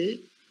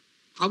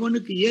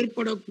அவனுக்கு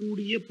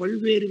ஏற்படக்கூடிய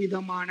பல்வேறு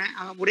விதமான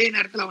ஒரே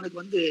நேரத்தில்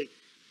அவனுக்கு வந்து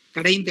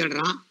கடையும்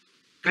தேடுறான்,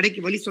 கடைக்கு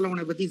வழி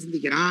சொல்லவனை பத்தி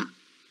சிந்திக்கிறான்,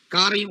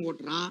 காரையும்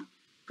ஓட்டுறான்,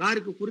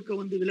 காருக்கு குறுக்க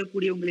வந்து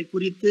விழக்கூடியவங்களை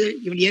குறித்து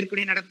இவன்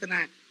ஏற்கனவே நடத்தின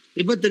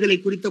விபத்துகளை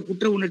குறித்த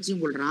குற்ற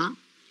உணர்ச்சியும் கொள்றான்.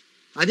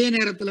 அதே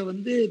நேரத்துல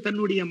வந்து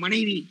தன்னுடைய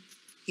மனைவி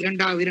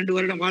 2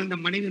 வருடம் வாழ்ந்த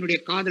மனைவியினுடைய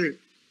காதல்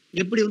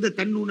எப்படி வந்து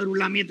தன் உணர்வு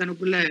இல்லாமே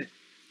தனக்குள்ள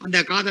அந்த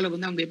காதலை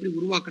வந்து அவங்க எப்படி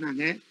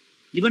உருவாக்குனாங்க,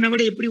 இவனை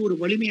விட எப்படி ஒரு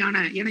வலிமையான,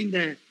 ஏன்னா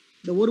இந்த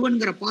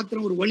ஒருவன்கிற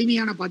பாத்திரம் ஒரு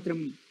வலிமையான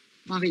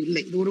பாத்திரமாக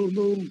இல்லை, இது ஒரு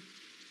ரொம்பவும்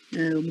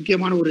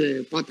முக்கியமான ஒரு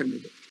பாத்திரம்.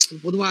 இது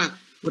பொதுவா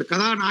ஒரு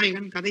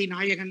கதாநாயகன் கதை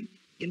நாயகன்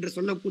என்று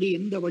சொல்லக்கூடிய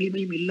எந்த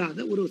வலிமையும்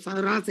இல்லாத ஒரு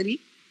சராசரி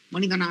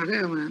மனிதனாக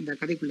அவன் அந்த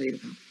கதைக்குள்ள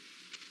இருக்கான்.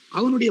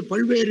 அவனுடைய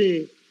பல்வேறு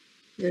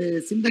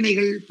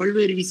சிந்தனைகள்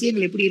பல்வேறு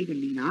விஷயங்கள் எப்படி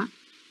இருக்குன்னா,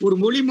 ஒரு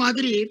மொழி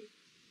மாதிரி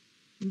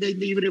இந்த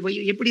இவர்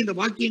எப்படி இந்த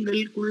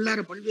வாக்கியங்களுக்குள்ளார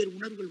பல்வேறு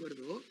உணர்வுகள்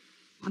வருதோ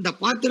அந்த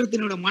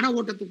பாத்திரத்தினோட மன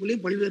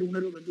ஓட்டத்துக்குள்ளேயும் பல்வேறு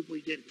உணர்வுகள் வந்து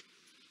போயிட்டே இருக்கு.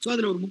 ஸோ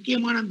அதுல ஒரு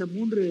முக்கியமான அந்த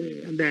 3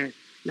 அந்த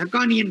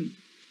லக்கானியன்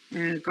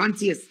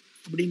கான்சியஸ்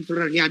அப்படின்னு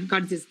சொல்றாரு,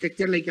 அன்கான்சியஸ்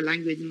ஸ்ட்ரக்சர் லைக்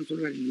லாங்குவேஜ்னு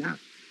சொல்றாரு இல்லைங்களா,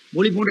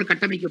 மொழி போன்ற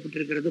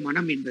கட்டமைக்கப்பட்டிருக்கிறது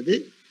மனம்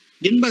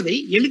என்பதை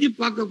எழுதி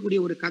பார்க்கக்கூடிய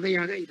ஒரு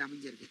கதையாக இது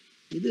அமைஞ்சிருக்கு.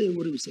 இது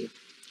ஒரு விஷயம்.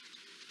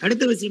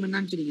 அடுத்த விஷயம்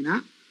என்னன்னு சொன்னீங்கன்னா,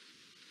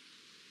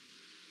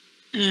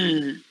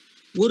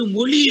 ஒரு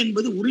மொழி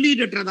என்பது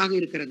உள்ளீடற்றதாக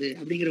இருக்கிறது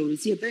அப்படிங்கிற ஒரு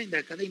விஷயத்தை இந்த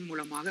கதையின்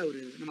மூலமாக ஒரு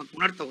நமக்கு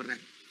உணர்த்த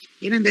வர்றாரு.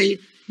 ஏன்னா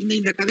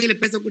இந்த கதையில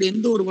பேசக்கூடிய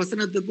எந்த ஒரு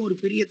வசனத்துக்கும் ஒரு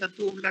பெரிய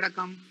தத்துவ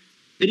உள்ளடக்கம்,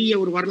 பெரிய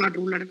ஒரு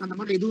வரலாற்று உள்ளடக்கம் அந்த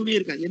மாதிரி எதுவுமே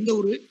இருக்காது. எந்த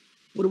ஒரு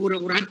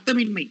ஒரு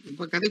அர்த்தமின்மை,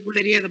 இப்ப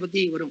கதைக்குள்ளேயே அதை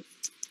பத்தி வரும்.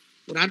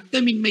 ஒரு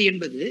அர்த்தமின்மை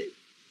என்பது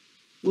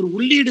ஒரு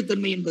உள்ளீடு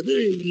தன்மை என்பது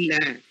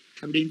இல்லை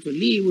அப்படின்னு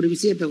சொல்லி ஒரு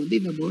விஷயத்தை வந்து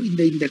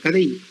இந்த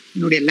கதை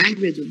என்னுடைய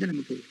லாங்குவேஜ் வந்து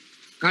நமக்கு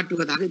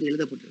காட்டுவதாக இது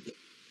எழுதப்பட்டிருக்கு.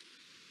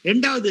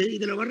 2வது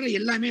இதுல வர்ற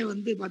எல்லாமே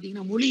வந்து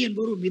பாத்தீங்கன்னா மொழி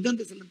என்பது ஒரு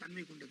மிதந்து செல்லும்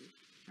தன்மை கொண்டது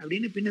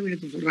அப்படின்னு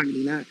பின்னவீனத்தும் சொல்றாங்க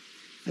இல்லைங்களா,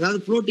 அதாவது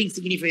ஃப்ளோட்டிங்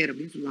சிக்னிஃபையர்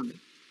அப்படின்னு சொல்லுவாங்க,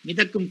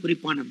 மிதக்கும்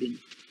குறிப்பான் அப்படின்னு.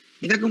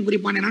 மிதக்கும்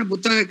குறிப்பான் என்னன்னா,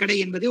 புத்தக கடை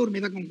என்பதே ஒரு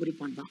மிதக்கும்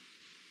குறிப்பான் தான்.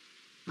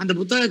 அந்த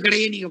புத்தக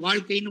கடையை நீங்க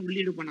வாழ்க்கைன்னு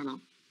உள்ளீடு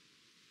பண்ணலாம்.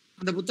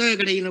 அந்த புத்தக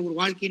கடையில ஒரு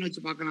வாழ்க்கைன்னு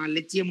வச்சு பார்க்கலாம்,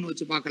 லட்சியம்னு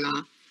வச்சு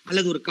பார்க்கலாம்,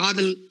 அல்லது ஒரு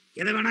காதல்,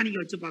 எதை வேணா நீங்க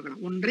வச்சு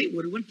பார்க்கலாம். ஒன்றை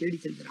ஒருவன் தேடி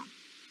செல்கிறான்.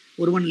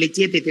 ஒருவன்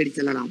லட்சியத்தை தேடி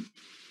செல்லலாம்,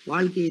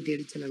 வாழ்க்கையை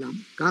தேடி செல்லலாம்,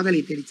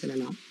 காதலை தேடி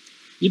செல்லலாம்.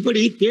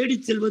 இப்படி தேடி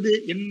செல்வது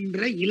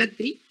என்ற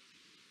இலக்கை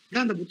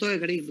தான் அந்த புத்தக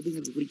கடை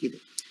என்பது குறிக்கிறது.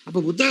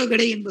 அப்ப புத்தக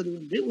கடை என்பது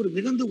வந்து ஒரு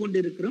மிதந்து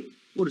கொண்டிருக்கிற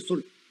ஒரு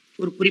சொல்,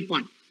 ஒரு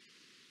குறிப்பான்.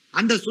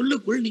 அந்த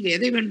சொல்லுக்குள் நீங்க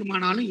எதை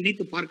வேண்டுமானாலும்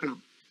இணைத்து பார்க்கலாம்.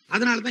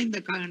 அதனாலதான் இந்த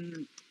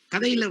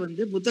கதையில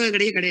வந்து புத்தக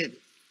கடையே கிடையாது.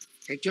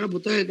 ஆக்சுவலா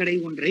புத்தக கடை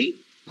ஒன்றை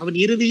அவன்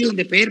இறுதியில்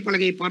அந்த பெயர்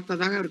பலகையை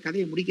பார்த்ததாக அவர்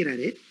கதையை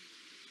முடிக்கிறாரு.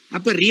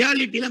 அப்ப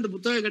ரியாலிட்டியில அந்த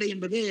புத்தக கடை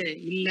என்பதே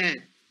இல்லை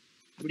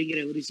அப்படிங்கிற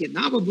ஒரு விஷயம்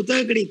தான். அப்ப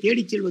புத்தக கடை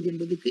தேடி செல்வது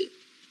என்பதுக்கு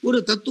ஒரு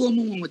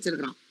தத்துவமும்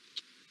வச்சிருக்கிறான்.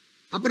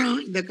 அப்புறம்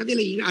இந்த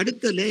கதையில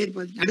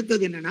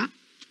அடுத்தது என்னன்னா,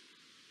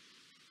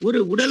 ஒரு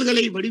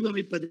உடல்களை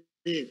வடிவமைப்பது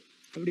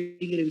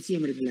அப்படிங்கிற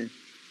விஷயம் இருக்குல்ல,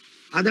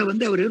 அதை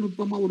வந்து அவரு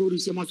நுட்பமா ஒரு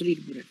விஷயமா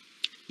சொல்லிட்டு போறாரு.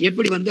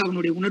 எப்படி வந்து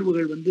அவனுடைய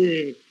உணர்வுகள் வந்து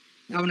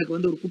அவனுக்கு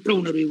வந்து ஒரு குற்ற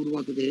உணர்வை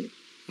உருவாக்குது,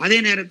 அதே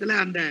நேரத்துல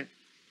அந்த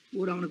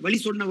அவனுக்கு வழி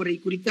சொன்னவரை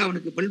குறித்து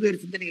அவனுக்கு பல்வேறு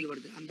சிந்தனைகள்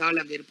வருது. அந்த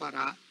ஆள் அங்க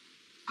இருப்பாரா,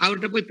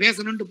 அவர்கிட்ட போய்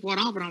பேசணும்ட்டு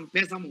போறான், அப்புறம் அவன்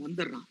பேசாம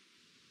வந்துடுறான்.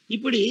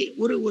 இப்படி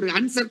ஒரு ஒரு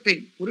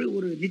அன்சர்டைன் ஒரு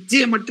ஒரு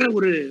நிச்சயமற்ற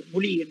ஒரு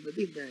மொழி என்பது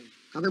இந்த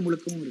கதை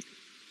முழுக்கவும் இருக்கு.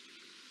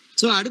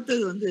 ஸோ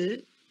அடுத்தது வந்து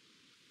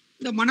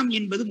இந்த மனம்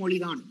என்பது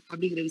மொழிதான்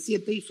அப்படிங்கிற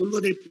விஷயத்தை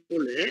சொல்வதை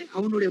போல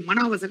அவனுடைய மன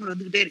அவசரங்கள்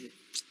வந்துகிட்டே இருக்கு.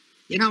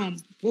 ஏன்னா அவன்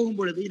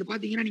போகும்பொழுது இது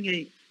பாத்தீங்கன்னா நீங்க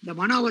இந்த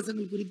மன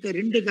அவசரங்கள் குறித்த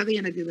 2 கதை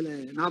எனக்கு இதுல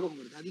ஞாபகம்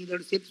வருது. அது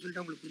இதோட சேர்த்து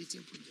சொல்லிட்டு உங்களுக்கு பிரிச்சு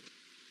புரிஞ்சிடும்.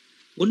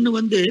 ஒண்ணு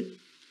வந்து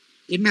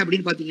என்ன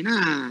அப்படின்னு பாத்தீங்கன்னா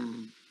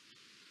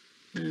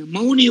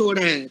மௌனியோட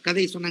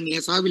கதை சொன்னாங்க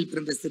இல்லையா, சாவில்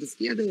பிறந்த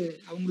சிருஷ்டி, அது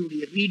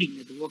அவங்களுடைய ரீடிங்.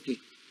 அது ஓகே.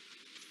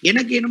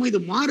 எனக்கு என்னமோ இது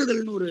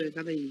மாறுதல்னு ஒரு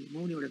கதை,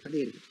 மௌனியோட கதை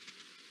இருக்கு.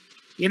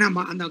 ஏன்னா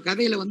அந்த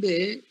கதையில வந்து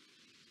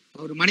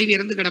அவர் மனைவி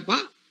இறந்து கிடப்பா,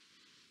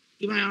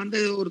 இவன் வந்து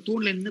ஒரு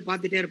தூண்ல நின்று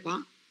பார்த்துட்டே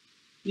இருப்பான்.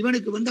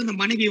 இவனுக்கு வந்து அந்த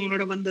மனைவி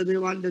இவனோட வந்தது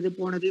வாழ்ந்தது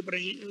போனது,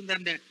 அப்புறம் இந்த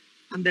அந்த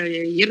அந்த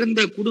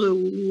இறந்த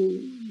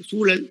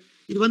சூழல்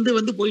இது வந்து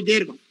வந்து போயிட்டே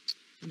இருக்கும்.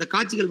 அந்த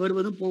காட்சிகள்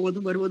வருவதும்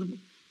போவதும் வருவதும்.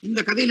 இந்த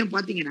கதையிலும்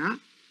பார்த்தீங்கன்னா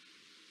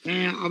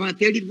அவன்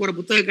தேடிட்டு போற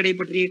புத்தக கடை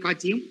பற்றிய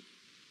காட்சியும்,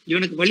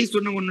 இவனுக்கு வழி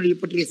சொன்னவனுடைய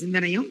பற்றிய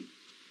சிந்தனையும்,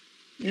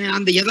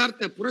 அந்த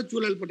யதார்த்த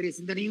புறச்சூழல் பற்றிய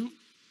சிந்தனையும்,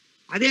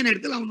 அதே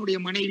நேரத்தில் அவனுடைய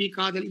மனைவி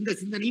காதல் இந்த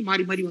சிந்தனையும்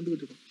மாறி மாறி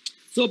வந்துகிட்டு இருக்கும்.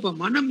 ஸோ இப்போ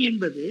மனம்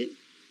என்பது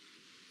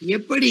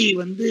எப்படி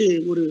வந்து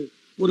ஒரு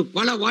ஒரு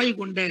பல வாய்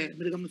கொண்ட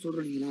மிருகம்னு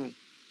சொல்றீங்களா,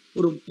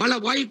 ஒரு பல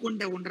வாய்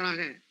கொண்ட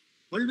ஒன்றாக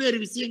பல்வேறு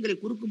விஷயங்களை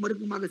குறுக்கு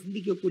மறுக்குமாக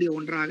சிந்திக்கக்கூடிய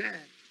ஒன்றாக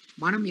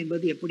மனம்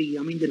என்பது எப்படி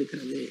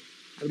அமைந்திருக்கிறது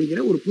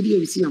அப்படிங்கிற ஒரு புதிய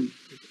விஷயம்.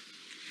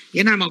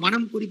 ஏன்னா நம்ம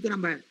மனம் குறித்து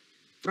நம்ம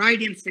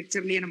ஃப்ராய்டியன்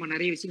ஸ்ட்ரக்சர்லயே நம்ம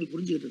நிறைய விஷயங்கள்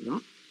புரிஞ்சுக்கிட்டு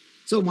இருக்கிறோம்.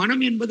 ஸோ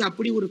மனம் என்பது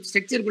அப்படி ஒரு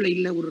ஸ்ட்ரக்சருக்குள்ள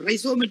இல்லை, ஒரு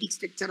ரைசோமேட்டிக்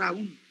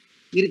ஸ்ட்ரக்சராகவும்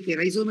இருக்கு.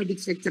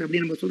 ரைசோமேட்டிக் ஸ்ட்ரக்சர்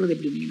அப்படின்னு நம்ம சொல்றது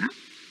எப்படின்னா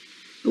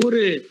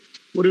ஒரு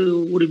ஒரு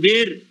ஒரு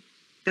வேர்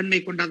தன்மை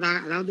கொண்டதாக,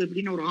 அதாவது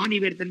எப்படின்னா ஒரு ஆணி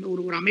வேர் தன்மை,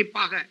 ஒரு ஒரு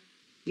அமைப்பாக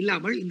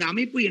இல்லாமல் இந்த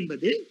அமைப்பு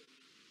என்பது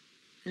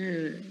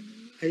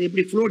அது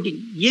எப்படி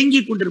ஃப்ளோட்டிங் இயங்கி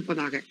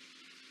கொண்டிருப்பதாக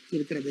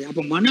இருக்கிறது.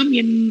 அப்போ மனம்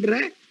என்ற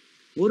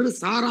ஒரு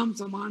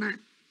சாராம்சமான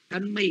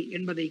தன்மை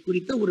என்பதை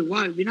குறித்த ஒரு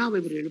வினாவை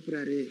இவர்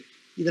எழுப்புறாரு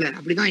இதுல.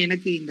 அப்படிதான்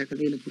எனக்கு இந்த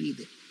கதையில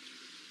புரியுது.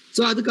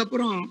 ஸோ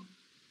அதுக்கப்புறம்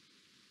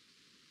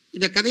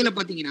இந்த கதையில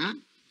பாத்தீங்கன்னா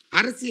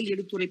அரசியல்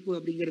எடுத்துரைப்பு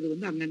அப்படிங்கிறது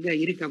வந்து அங்கங்க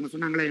இருக்கு. அவங்க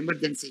சொன்னாங்களா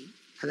எமர்ஜென்சி,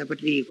 அதை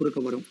பற்றி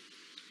குறுக்க வரும்.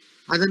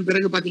 அதன்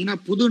பிறகு பாத்தீங்கன்னா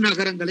புது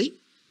நகரங்களை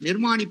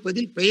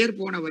நிர்மாணிப்பதில் பெயர்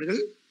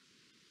போனவர்கள்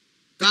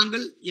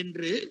தாங்கள்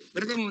என்று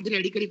பிரதம மந்திரி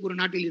அடிக்கடி ஒரு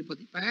நாட்டில் இருப்பது.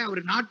 இப்ப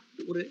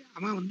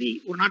அவன் வந்து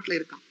ஒரு நாட்டுல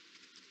இருக்கான்,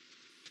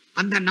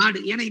 அந்த நாடு.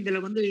 ஏன்னா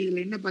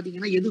இதுல என்ன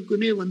பாத்தீங்கன்னா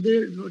எதுக்குமே வந்து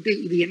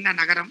இது என்ன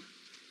நகரம்,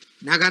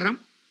 நகரம்,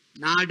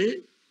 நாடு,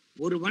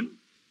 ஒருவன்,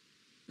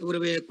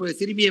 ஒரு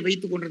சிறுமியை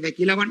வைத்துக் கொண்டிருந்த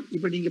கிழவன்,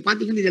 இப்ப நீங்க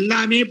பாத்தீங்கன்னா இது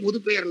எல்லாமே பொது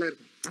பெயர்ல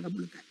இருக்கும். கதை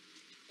முழுக்க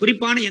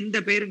குறிப்பான எந்த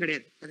பெயரும்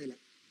கிடையாது கதையில.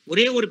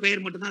 ஒரே ஒரு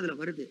பெயர் மட்டும்தான் அதுல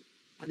வருது.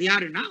 அது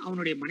யாருன்னா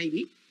அவனுடைய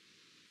மனைவி,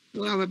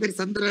 அவ பேர்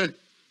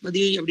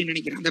சந்திரமதி அப்படின்னு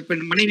நினைக்கிறேன். அந்த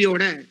பெண்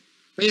மனைவியோட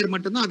பெயர்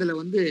மட்டும்தான் அதுல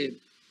வந்து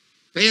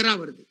பெயரா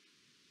வருது.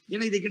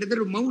 ஏன்னா இது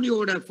கிட்டத்தட்ட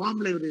மௌனியோட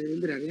ஃபார்ம்ல இவர்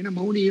எழுதுறாரு. ஏன்னா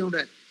மௌனியோட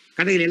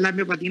கதைகள்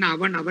எல்லாமே பாத்தீங்கன்னா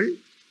அவன், அவள்,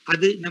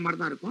 அது இந்த மாதிரி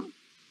தான் இருக்கும்.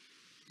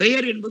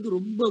 பெயர் என்பது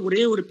ரொம்ப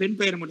ஒரே ஒரு பெண்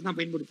பெயரை மட்டும் தான்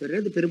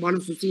பயன்படுத்துறாரு. அது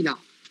பெரும்பாலும் சுசீலா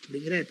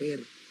அப்படிங்கிற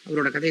பெயர்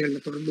அவரோட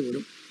கதைகள்ல தொடர்ந்து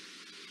வரும்.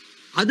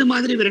 அது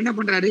மாதிரி இவர் என்ன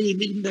பண்றாரு,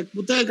 இந்த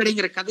புத்தக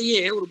கடைங்கிற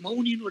கதையே ஒரு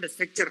மௌனியோட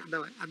ஸ்ட்ரக்சர்,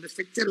 அந்த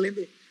ஸ்ட்ரக்சர்ல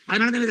இருந்து.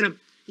 அதனாலதான் இதுல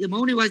இது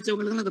மௌனி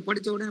வாசிச்சவங்களுக்கு அதை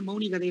படிச்ச உடனே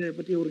மௌனி கதையை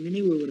பற்றி ஒரு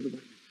நினைவு வருது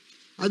பாருங்க.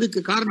 அதுக்கு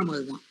காரணம்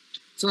அதுதான்.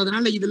 ஸோ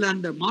அதனால இதுல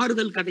அந்த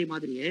மாறுதல் கதை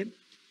மாதிரியே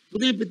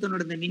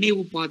புதுமைப்பித்தனோட இந்த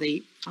நினைவு பாதை,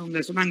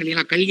 அவங்க சொன்னாங்க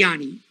இல்லையா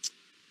கல்யாணி,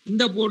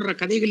 இந்த போன்ற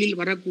கதைகளில்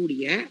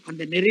வரக்கூடிய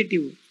அந்த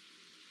நெரேட்டிவ்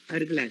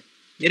இருக்குல்ல,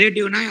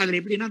 நெரேட்டிவ்னா அதுல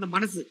எப்படின்னா அந்த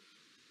மனசு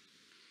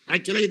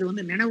ஆக்சுவலா இது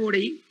வந்து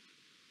நினைவோடை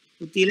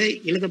உத்தியில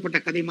எழுதப்பட்ட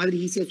கதை மாதிரி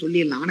ஈஸியா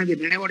சொல்லிடலாம். ஆனா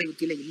இது நினைவோடை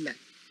உத்தியில இல்லை.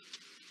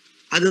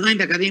 அதுதான்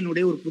இந்த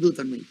கதையினுடைய ஒரு புது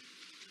தன்மை.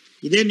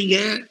 இதே நீங்க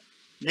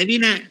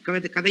நவீன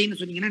கதைன்னு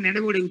சொன்னீங்கன்னா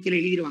நினைவோடை உத்தியில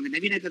எழுதிடுவாங்க.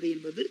 நவீன கதை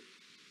என்பது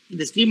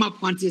இந்த ஸ்ட்ரீம் ஆஃப்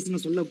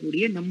கான்சியஸ்னு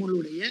சொல்லக்கூடிய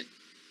நம்மளுடைய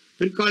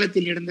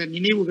பிற்காலத்தில் நடந்த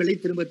நினைவுகளை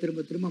திரும்ப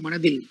திரும்ப திரும்ப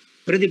மனதில்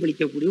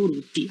பிரதிபலிக்கக்கூடிய ஒரு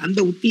உத்தி. அந்த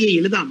உத்தியை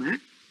எழுதாம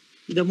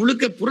இதை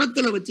முழுக்க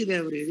புறத்துல வச்சு இதை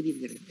அவர்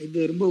எழுதியிருக்கிறார்.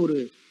 இது ரொம்ப ஒரு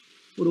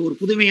ஒரு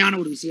புதுமையான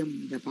ஒரு விஷயம்.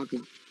 இதை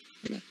பார்க்கலாம்.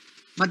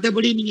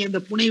 மற்றபடி நீங்க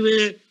இந்த புனைவு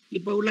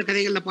இப்ப உள்ள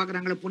கதைகள்ல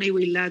பாக்குறாங்களா, புனைவு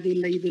இல்லை, அது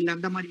இல்லை, இது இல்லை,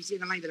 அந்த மாதிரி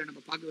விஷயங்கள்லாம் இதுல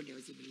நம்ம பார்க்க வேண்டிய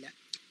அவசியம் இல்லை.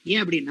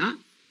 ஏன் அப்படின்னா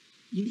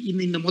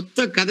இந்த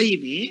மொத்த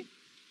கதையுமே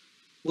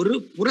ஒரு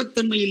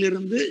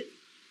புறத்தன்மையிலிருந்து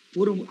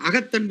ஒரு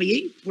அகத்தன்மையை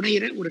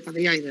புனைகிற ஒரு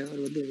கதையா இதை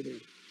அவர் வந்து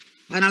எழுதுறாரு.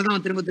 அதனாலதான்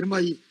அவன் திரும்ப திரும்ப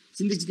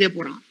சிந்திச்சுட்டே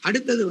போறான்.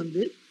 அடுத்தது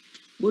வந்து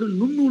ஒரு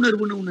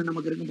நுண்ணுணர்வுன்னு ஒண்ணு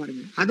நமக்கு இருக்கும்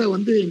பாருங்க. அதை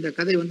வந்து இந்த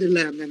கதை வந்து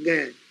இல்லை அங்கங்க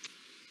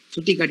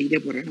சுட்டி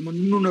காட்டிக்கிட்டே போறேன். நம்ம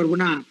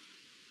நுண்ணுணர்வுனா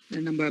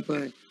நம்ம இப்ப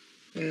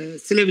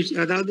சில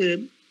விஷயம், அதாவது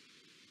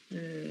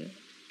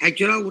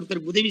ஆக்சுவலா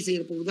ஒருத்தருக்கு உதவி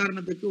செய்யறப்ப,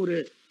 உதாரணத்துக்கு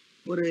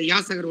ஒரு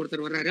யாசகர்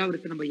ஒருத்தர் வர்றாரு,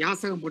 அவருக்கு நம்ம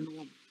யாசகம்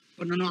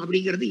பண்ணணும்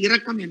அப்படிங்கிறது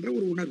இரக்கம் என்ற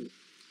ஒரு உணர்வு.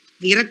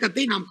 இந்த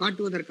இரக்கத்தை நாம்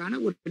காட்டுவதற்கான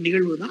ஒரு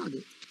நிகழ்வு தான் அது.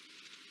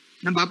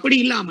 நம்ம அப்படி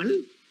இல்லாமல்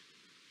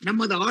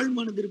நமது ஆழ்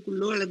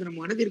மனதிற்குள்ளோ அல்லது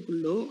நம்ம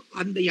மனதிற்குள்ளோ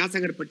அந்த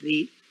யாசகர் பற்றி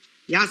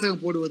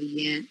யாசகம் போடுவது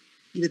ஏன்,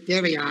 இது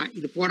தேவையா,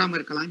 இது போடாம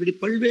இருக்கலாம், இப்படி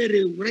பல்வேறு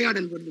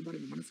உரையாடல் வருது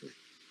பாருங்க மனசுல.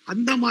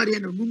 அந்த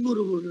மாதிரியான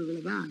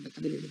நுண்ணுணர்வுகளை தான் அந்த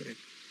கதையில் எழுதுறாரு.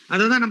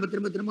 அதை தான் நம்ம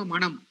திரும்ப திரும்ப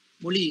மனம்,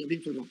 மொழி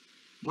அப்படின்னு சொல்றோம்.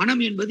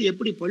 மனம் என்பது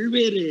எப்படி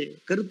பல்வேறு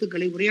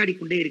கருத்துக்களை உரையாடி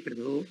கொண்டே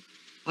இருக்கிறதோ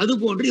அது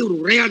போன்று ஒரு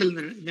உரையாடல்,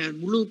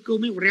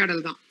 முழுக்குமே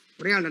உரையாடல் தான்.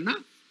 உரையாடல்னா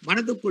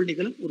மனதுக்குள்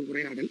நிகழும் ஒரு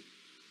உரையாடல்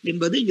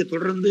என்பது இங்க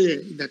தொடர்ந்து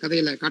இந்த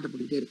கதையில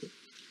காட்டப்பட்டுட்டே இருக்கு.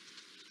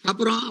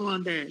 அப்புறம் அவன்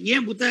அந்த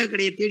ஏன் புத்தக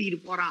கடையை தேடிட்டு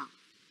போறான்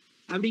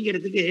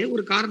அப்படிங்கிறதுக்கு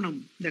ஒரு காரணம்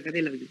இந்த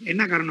கதையில இருக்கு.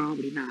 என்ன காரணம்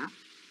அப்படின்னா,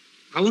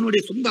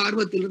 அவனுடைய சொந்த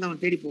ஆர்வத்திலிருந்து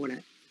அவன் தேடி போகல.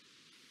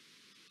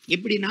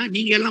 எப்படின்னா,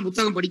 நீங்க எல்லாம்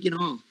புத்தகம்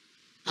படிக்கணும்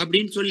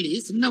அப்படின்னு சொல்லி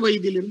சின்ன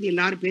வயதிலிருந்து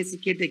எல்லாரும் பேசி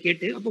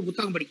கேட்டு அப்போ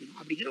புத்தகம் படிக்கணும்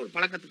அப்படிங்கிற ஒரு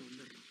பழக்கத்துக்கு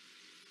வந்துடுறான்.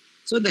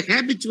 ஸோ இந்த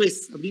ஹேபிச்சுவஸ்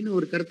அப்படின்னு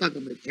ஒரு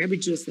கருத்தாக்கம் இருக்கு.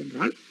 ஹேபிச்சுவஸ்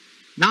என்றால்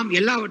நாம்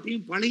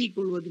எல்லாவற்றையும் பழகி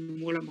கொள்வதன்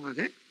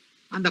மூலமாக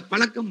அந்த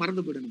பழக்கம்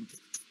மறந்து போயிடும் நமக்கு.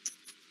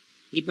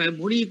 இப்ப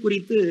மொழி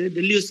குறித்து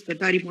டெல்யூஸ்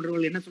கட்டாரி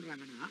போன்றவர்கள் என்ன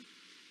சொல்றாங்கன்னா,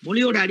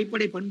 மொழியோட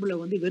அடிப்படை பண்புல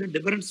வந்து வெறும்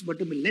டிஃபரன்ஸ்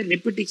மட்டும் இல்லை,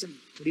 ரெப்பிட்டிஷன்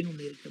அப்படின்னு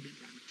ஒண்ணு இருக்கு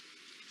அப்படின்றாங்க.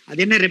 அது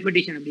என்ன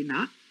ரெப்பிட்டிஷன் அப்படின்னா,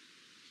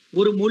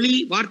 ஒரு மொழி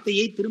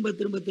வார்த்தையை திரும்ப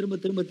திரும்ப திரும்ப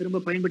திரும்ப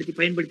திரும்ப பயன்படுத்தி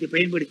பயன்படுத்தி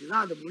பயன்படுத்தி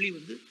தான் அந்த மொழி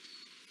வந்து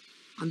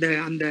அந்த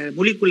அந்த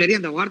மொழிக்குள்ளே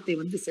அந்த வார்த்தை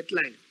வந்து செட்டில்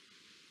ஆகிடும்.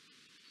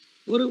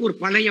 ஒரு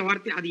பழைய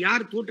வார்த்தை அது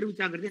யார்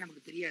தோற்றுவிச்சாங்கிறதே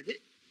நமக்கு தெரியாது.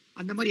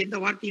 அந்த மாதிரி எந்த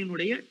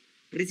வார்த்தையினுடைய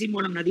ரிசி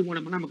மூலம் நதி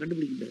மூலமா நம்ம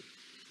கண்டுபிடிக்க முடியாது.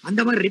 அந்த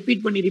மாதிரி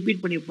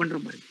ரிப்பீட் பண்ணி பண்ற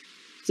மாதிரி.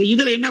 ஸோ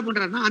இதுல என்ன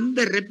பண்றாருன்னா,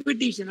 அந்த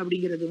ரெப்பிட்டிஷன்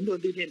அப்படிங்கிறது வந்து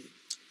வந்துகிட்டே இருக்கு.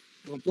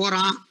 அவன்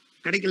போறான்,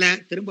 கிடைக்கல,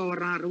 திரும்ப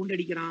வர்றான், ரவுண்ட்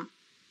அடிக்கிறான்.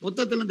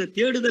 மொத்தத்தில் இந்த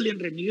தேடுதல்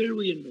என்ற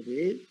நிகழ்வு என்பது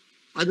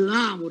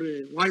அதுதான் ஒரு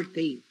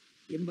வாழ்க்கை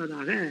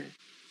என்பதாக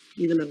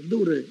இதுல வந்து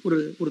ஒரு ஒரு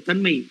ஒரு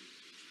தன்மை,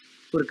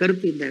 ஒரு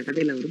கருத்து இந்த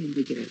கதையில அவர்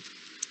முன்வைக்கிறார்.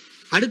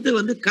 அடுத்து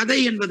வந்து கதை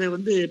என்பதை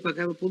வந்து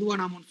இப்ப பொதுவா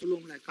நாம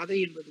சொல்லுவோம்ல, கதை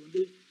என்பது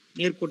வந்து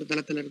நேர்கோட்டு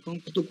தளத்துல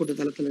இருக்கும், குத்துக்கோட்டு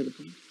தளத்துல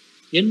இருக்கும்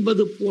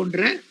என்பது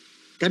போன்ற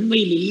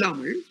தன்மையில்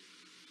இல்லாமல்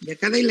இந்த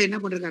கதையில என்ன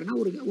பண்றாருன்னா,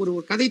 ஒரு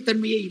ஒரு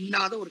கதைத்தன்மையே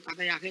இல்லாத ஒரு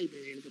கதையாக இது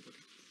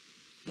எழுதப்படுறது.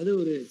 அது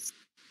ஒரு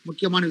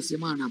முக்கியமான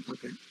விஷயமா நான்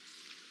பார்க்கிறேன்.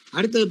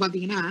 அடுத்தது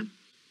பாத்தீங்கன்னா,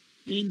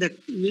 இந்த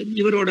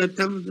இவரோட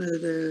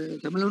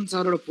தமிழன்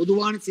சாரோட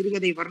பொதுவான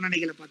சிறுகதை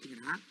வர்ணனைகளை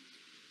பார்த்தீங்கன்னா,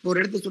 ஒரு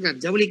இடத்துல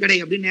சொல்றாரு ஜவுளி கடை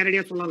அப்படின்னு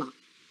நேரடியா சொல்லலாம்.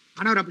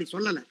 ஆனா அவர் அப்படி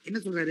சொல்லலை. என்ன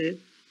சொல்றாரு,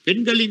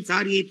 பெண்களின்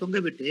சாரியை தொங்க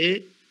விட்டு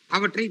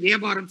அவற்றை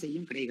வியாபாரம்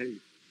செய்யும் கடைகள்.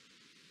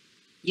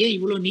 ஏன்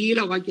இவ்வளவு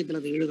நீள வாக்கியத்தில்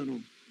அதை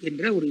எழுதணும்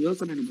என்ற ஒரு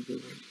யோசனை நமக்கு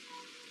வரும்.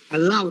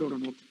 அதுதான் அவரோட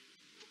நோக்கம்.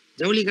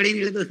 ஜவுளி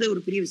கடைன்னு எழுதுறது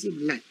ஒரு பெரிய விஷயம்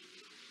இல்லை.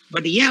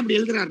 பட் ஏன் அப்படி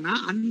எழுதுறாருன்னா,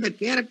 அந்த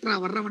கேரக்டரா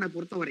வர்றவனை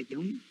பொறுத்த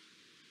வரைக்கும்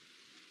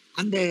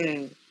அந்த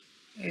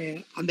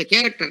அந்த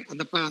கேரக்டர்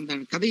அந்த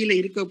கதையில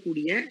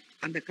இருக்கக்கூடிய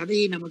அந்த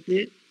கதையை நமக்கு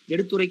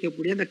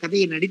எடுத்துரைக்கக்கூடிய அந்த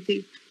கதையை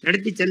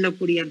நடத்தி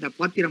செல்லக்கூடிய அந்த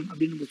பாத்திரம்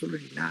அப்படின்னு நம்ம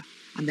சொல்றீங்களா,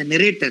 அந்த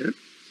நெரேட்டர்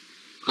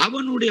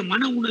அவனுடைய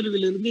மன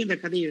உணர்விலிருந்து இந்த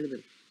கதையை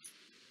எழுதுறது.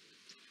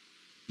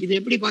 இது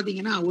எப்படி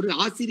பாத்தீங்கன்னா, ஒரு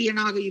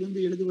ஆசிரியனாக இருந்து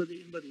எழுதுவது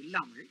என்பது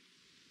இல்லாமல்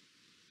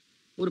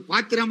ஒரு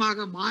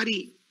பாத்திரமாக மாறி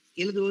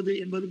எழுதுவது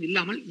என்பதும்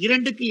இல்லாமல்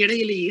இரண்டுக்கு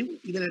இடையிலேயும்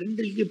இதுல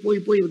ரெண்டுக்கு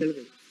போய்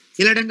எழுதுது.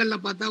 சில இடங்கள்ல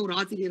பார்த்தா ஒரு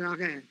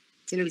ஆசிரியராக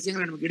சில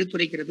விஷயங்களை நமக்கு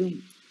எடுத்துரைக்கிறதும்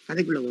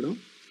கதைக்குள்ள வரும்.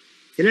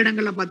 சில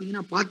இடங்கள்ல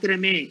பாத்தீங்கன்னா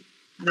பாத்திரமே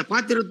அந்த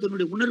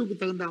பாத்திரத்தினுடைய உணர்வுக்கு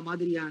தகுந்த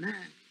மாதிரியான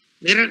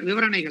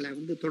விவரணைகளை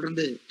வந்து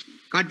தொடர்ந்து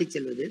காட்டி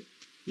செல்வது.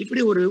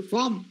 இப்படி ஒரு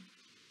ஃபார்ம்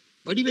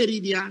வடிவ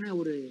ரீதியான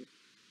ஒரு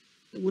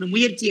ஒரு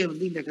முயற்சியை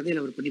வந்து இந்த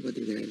கதையில அவர் பண்ணி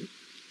பார்த்திருக்கிறாரு.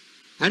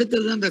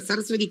 அடுத்தது அந்த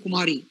சரஸ்வதி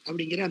குமாரி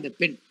அப்படிங்கிற அந்த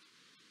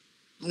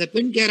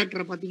பெண்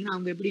கேரக்டரை பார்த்தீங்கன்னா,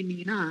 அவங்க எப்படி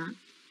இருந்தீங்கன்னா,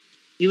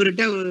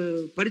 இவர்கிட்ட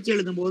பரீட்சை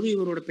எழுதும் போது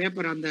இவரோட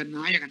பேப்பர், அந்த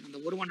நாயகன் அந்த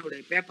ஒருவனோட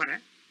பேப்பரை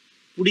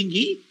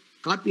புடுங்கி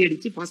காப்பி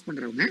அடிச்சு பாஸ்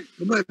பண்றவங்க,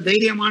 ரொம்ப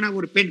தைரியமான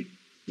ஒரு பெண்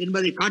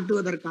என்பதை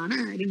காட்டுவதற்கான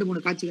 2-3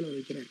 காட்சிகளை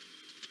வைக்கிறார்.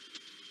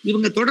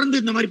 இவங்க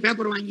தொடர்ந்து இந்த மாதிரி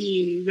பேப்பர் வாங்கி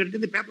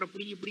இவர்கிட்ட பேப்பரை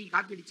புடுங்கி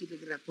காப்பி அடிச்சுட்டு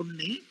இருக்கிற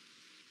பொண்ணு.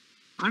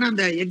 ஆனா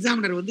அந்த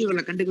எக்ஸாமினர் வந்து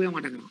இவரை கண்டுக்கவே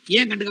மாட்டேங்கிறான்.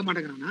 ஏன் கண்டுக்க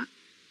மாட்டேங்கிறான்னா,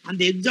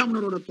 அந்த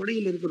எக்ஸாமினரோட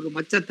தொடையில் இருக்கிற ஒரு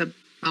மச்சத்தை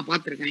நான்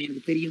பார்த்துருக்கேன்,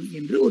 எனக்கு தெரியும்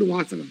என்று ஒரு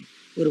வாசகம்,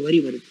 ஒரு வரி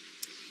வருது.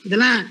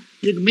 இதெல்லாம்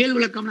இதுக்கு மேல்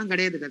விளக்கம்லாம்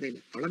கிடையாது கதையில,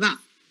 அவ்வளவுதான்.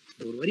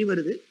 ஒரு வரி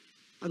வருது,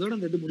 அதோட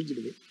அந்த இது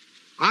முடிஞ்சிடுது.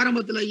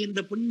 ஆரம்பத்துல இந்த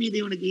பெண் மீது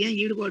இவனுக்கு ஏன்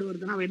ஈடுபாடு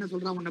வருதுன்னா, அவன் என்ன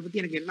சொல்றான், உன்னை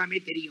பத்தி எனக்கு எல்லாமே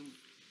தெரியும்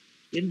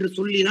என்று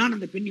சொல்லிதான்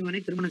அந்த பெண்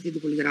இவனை திருமணம் செய்து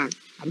கொள்கிறாள்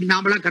அப்படின்னு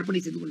நாமெல்லாம்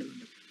கற்பனை செய்து கொள்ள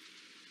வேண்டும்.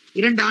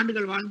 2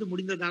 ஆண்டுகள் வாழ்ந்து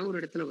முடிந்ததாக ஒரு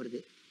இடத்துல வருது.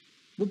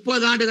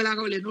 30 ஆண்டுகளாக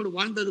அவள் என்னோடு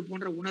வாழ்ந்தது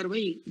போன்ற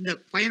உணர்வை இந்த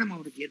பயணம்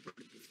அவனுக்கு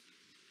ஏற்படுத்துது.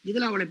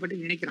 இதுல அவளை பற்றி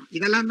நினைக்கிறான்.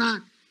 இதெல்லாம் தான்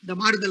இந்த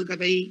மாறுதல்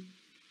கதை,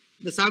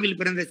 இந்த சாவில்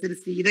பிறந்த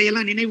சிறுசி,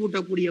 இதையெல்லாம்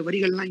நினைவூட்டக்கூடிய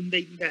வரிகள்லாம்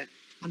இந்த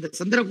அந்த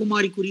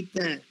சந்திரகுமாரி குறித்த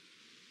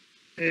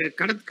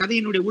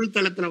கதையினுடைய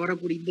உள்தளத்துல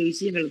வரக்கூடிய இந்த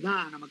விஷயங்கள்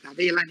தான் நமக்கு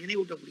அதையெல்லாம்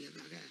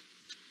நினைவூட்டக்கூடியதாக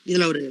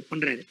இதுல அவர்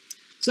பண்றாரு.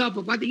 ஸோ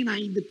அப்ப பாத்தீங்கன்னா,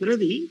 இந்த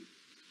பிரதி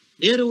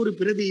வேற ஒரு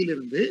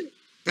பிரதியிலிருந்து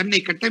தன்னை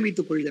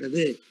கட்டமைத்துக்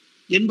கொள்கிறது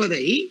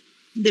என்பதை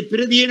இந்த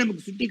பிரதியை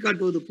நமக்கு சுட்டி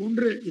காட்டுவது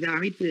போன்று இதை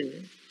அமைத்து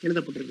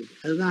எழுதப்பட்டிருக்கு.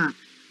 அதுதான்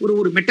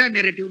ஒரு மெட்டா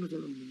நெரேட்டிவ்னு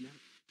சொல்லுவோம் இல்லைங்களா,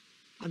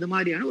 அது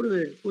மாதிரியான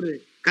ஒரு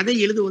கதை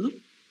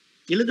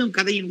எழுதும்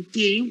கதையின்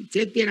உத்தியையும்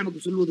சேர்த்தே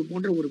நமக்கு சொல்வது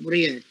போன்ற ஒரு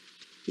முறையை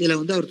இதுல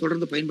வந்து அவர்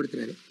தொடர்ந்து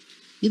பயன்படுத்துறாரு.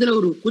 இதுல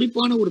ஒரு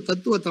குறிப்பான ஒரு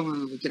தத்துவத்தை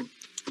வைக்கிறான்.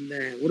 அந்த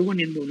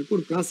ஒருவன் என்பவனுக்கு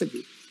ஒரு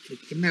பிலாசபி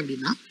என்ன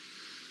அப்படின்னா,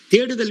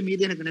 தேடுதல்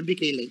மீது எனக்கு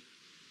நம்பிக்கை இல்லை,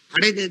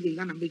 அடைதலில்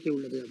தான் நம்பிக்கை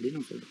உள்ளது அப்படின்னு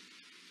நான் சொல்றேன்.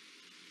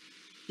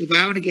 இப்ப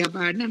அவனுக்கு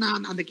அப்ப என்னன்னா,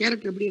 அந்த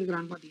கேரக்டர் எப்படி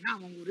இருக்கிறான்னு பாத்தீங்கன்னா,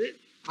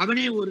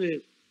 அவனே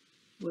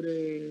ஒரு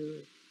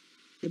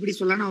எப்படி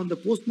சொல்லலாம், அந்த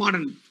போஸ்ட்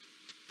மாடர்ன்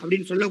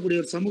அப்படின்னு சொல்லக்கூடிய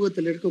ஒரு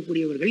சமூகத்தில்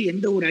இருக்கக்கூடியவர்கள்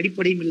எந்த ஒரு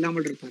அடிப்படையும்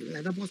இல்லாமல் இருப்பார்கள்.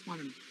 அதான் போஸ்ட்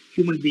மாடர்ன்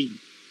ஹியூமன் பீயிங்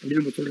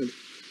அப்படின்னு நம்ம சொல்றது.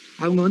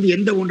 அவங்க வந்து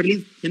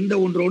எந்த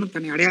ஒன்றோடும்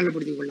தன்னை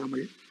அடையாளப்படுத்திக்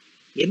கொள்ளாமல்,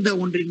 எந்த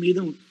ஒன்றின்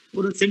மீதும்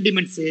ஒரு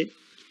சென்டிமெண்ட்ஸு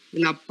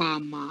இல்லை அப்பா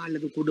அம்மா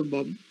அல்லது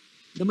குடும்பம்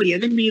இந்த மாதிரி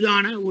எதன்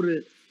மீதான ஒரு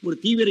ஒரு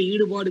தீவிர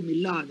ஈடுபாடும்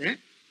இல்லாத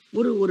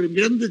ஒரு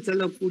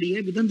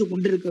மிதந்து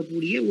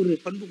கொண்டிருக்கக்கூடிய ஒரு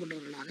பண்பு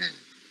கொண்டவர்களாக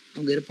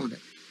அவங்க இருப்பாங்க.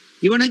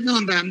 இவனுக்கும்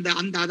அந்த அந்த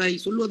அந்த அதை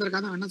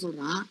சொல்வதற்காக அவன் என்ன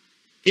சொல்றான்,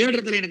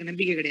 தேடுறதுல எனக்கு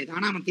நம்பிக்கை கிடையாது,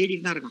 ஆனா அவன்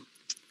தேடிட்டு தான் இருக்கான்,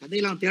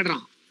 கதையில அவன்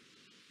தேடுறான்.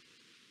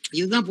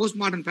 இதுதான் போஸ்ட்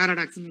மாடர்ன்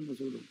பேரடாக்ஸ்ன்னு நம்ம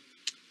சொல்றோம்.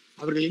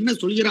 அவர்கள் என்ன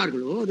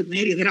சொல்கிறார்களோ அதுக்கு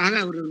நேர் எதிராக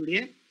அவர்களுடைய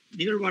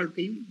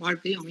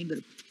வாழ்க்கையும்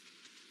அமைந்திருக்கும்.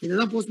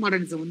 இதுதான் போஸ்ட்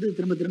மாடர்னிசம் வந்து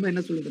திரும்ப திரும்ப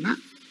என்ன சொல்லுதுன்னா,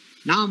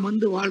 நாம்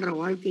வந்து வாழ்ற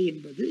வாழ்க்கை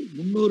என்பது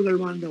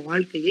முன்னோர்கள் வாழ்ந்த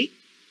வாழ்க்கையை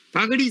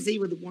பகடி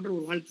செய்வது போன்ற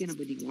ஒரு வாழ்க்கையை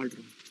நம்ம இன்னைக்கு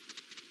வாழ்றோம்.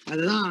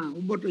 அதுதான்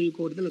உம்பர்டோ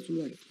ஈகோ ஒரு இதில்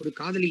சொல்லுவார், ஒரு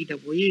காதலிக்கிட்ட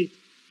போய்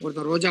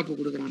ஒருத்தன் ரோஜாப்பூ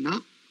கொடுக்குறான்னா,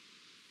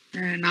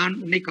 நான்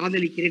உன்னை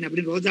காதலிக்கிறேன்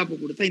அப்படின்னு ரோஜாப்பூ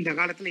கொடுத்தா இந்த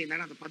காலத்தில்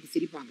எல்லாரும் அதை பார்த்து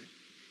சிரிப்பாங்க.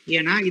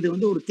 ஏன்னா இது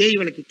வந்து ஒரு தேய்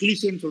விளக்கு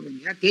கிளிஷேன்னு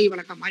சொல்றீங்க, தேய்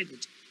விளக்கா மாறி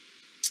போச்சு.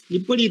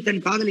 இப்படி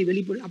தன் காதலை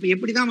அப்ப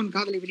எப்படிதான் அவன்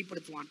காதலை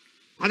வெளிப்படுத்துவான்?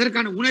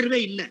 அதற்கான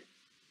உணர்வே இல்லை,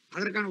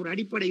 அதற்கான ஒரு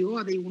அடிப்படையோ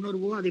அதை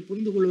உணர்வோ அதை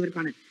புரிந்து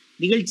கொள்வதற்கான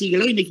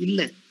நிகழ்ச்சிகளோ இன்னைக்கு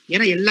இல்லை.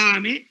 ஏன்னா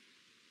எல்லாமே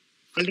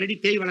ஆல்ரெடி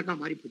தேய் விளக்கா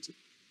மாறி போச்சு.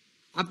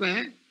 அப்ப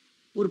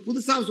ஒரு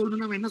புதுசா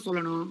சொல்லணும்னா அவன் என்ன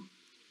சொல்லணும்,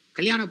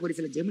 கல்யாண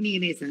பரிசுல ஜெமினி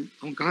கணேசன்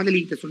அவன்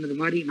காதலிகிட்ட சொன்னது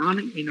மாதிரி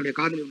நானும் என்னுடைய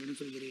காதலி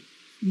ஒன்று சொல்கிறேன்,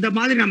 இந்த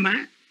மாதிரி நம்ம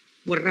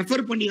ஒரு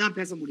ரெஃபர் பண்ணி தான்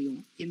பேச முடியும்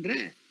என்ற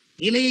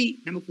நிலையை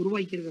நமக்கு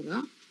உருவாக்கிறது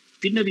தான்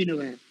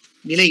பின்னவீனவ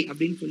நிலை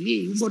அப்படின்னு சொல்லி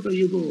உம்பர்டோ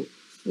ஈகோ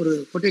ஒரு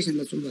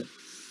கொட்டேஷன்ல சொல்வார்.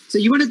 ஸோ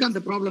இவனுக்கு அந்த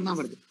ப்ராப்ளம் தான்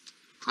வருது,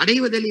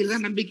 அடைவதில்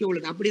தான் நம்பிக்கை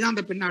உள்ளது. அப்படிதான்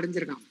அந்த பெண்ணை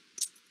அடைஞ்சிருக்கான்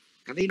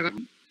கதை.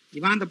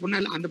 இவன்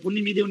அந்த பொண்ணு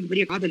மீது அவனுக்கு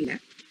பெரிய காதல் இல்லை,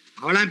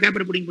 அவளாம்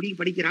பேப்பர் பிடிங்கி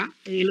படிக்கிறா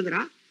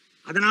எழுதுறா,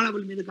 அதனால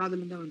அவள் மீது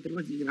காதல் வந்து அவன்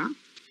திருமணம் செய்கிறான்.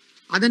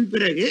 அதன்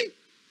பிறகு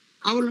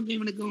அவளுக்கும்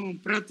இவனுக்கும்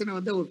பிரச்சனை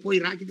வந்து அவர்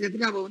போயிடறா.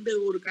 கிட்டத்தட்ட அவள் வந்து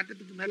ஒரு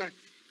கட்டத்துக்கு மேல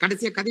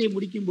கடைசியா கதையை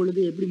முடிக்கும்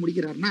பொழுது எப்படி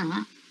முடிக்கிறார்னா,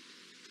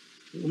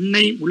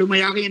 உன்னை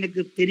முழுமையாக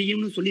எனக்கு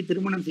தெரியும்னு சொல்லி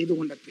திருமணம் செய்து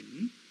கொண்ட பின்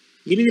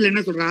இறுதியில்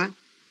என்ன சொல்றா,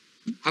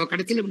 அவ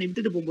கடைசியில் இவனை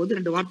விட்டுட்டு போகும்போது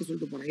 2 வார்த்தை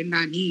சொல்லிட்டு போறான்,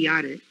 என்ன நீ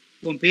யாரு,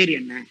 உன் பேர்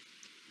என்ன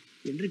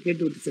என்று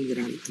கேட்டு விட்டு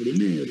செல்கிறாள்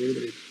அப்படின்னு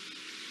எழுதுறாரு.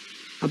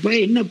 அப்ப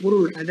என்ன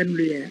பொருள்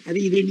அதனுடைய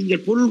இதை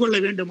நீங்கள் பொருள் கொள்ள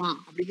வேண்டுமா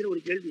அப்படிங்கிற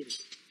ஒரு கேள்வி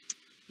இருக்கு.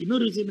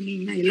 இன்னொரு விஷயம்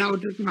என்னன்னா,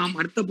 எல்லாவற்றுக்கும் நாம்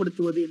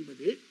அர்த்தப்படுத்துவது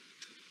என்பது,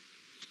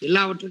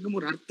 எல்லாவற்றுக்கும்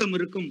ஒரு அர்த்தம்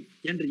இருக்கும்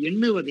என்று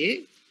எண்ணுவதே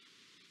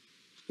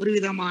ஒரு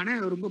விதமான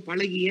ரொம்ப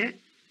பழகிய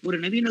ஒரு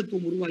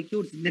நவீனத்துவம் உருவாக்கிய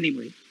ஒரு சிந்தனை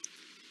முறை.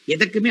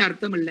 எதற்குமே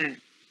அர்த்தம் இல்லை,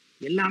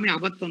 எல்லாமே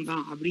அபத்தம்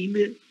தான்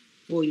அப்படின்னு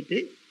போயிட்டு,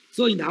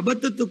 ஸோ இந்த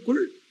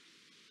அபத்தத்துக்குள்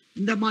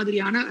இந்த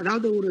மாதிரியான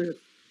அதாவது ஒரு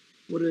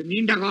ஒரு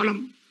நீண்ட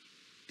காலம்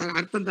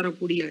அர்த்தம்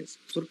தரக்கூடிய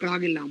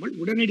சொற்களாக இல்லாமல்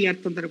உடனடி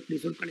அர்த்தம் தரக்கூடிய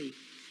சொற்களை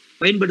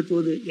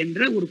பயன்படுத்துவது என்ற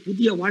ஒரு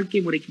புதிய வாழ்க்கை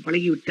முறைக்கு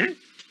பழகிவிட்ட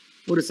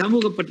ஒரு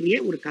சமூக பற்றிய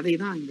ஒரு கதை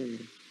தான் இந்த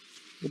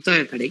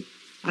புத்தக கடை.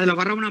 அதுல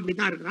வரவனும்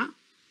அப்படித்தான் இருக்கிறான்,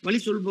 வழி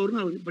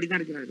சொல்பவரும் இப்படித்தான்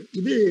இருக்கிறார்கள்.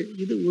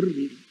 இது ஒரு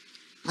ரீதி.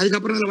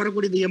 அதுக்கப்புறம் அதில்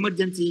வரக்கூடிய இந்த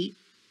எமர்ஜென்சி,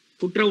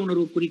 குற்ற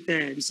உணர்வு குறித்த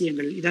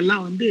விஷயங்கள்,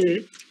 இதெல்லாம் வந்து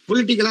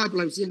பொலிட்டிக்கலா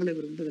பல விஷயங்களை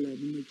இவர் வந்து அதில்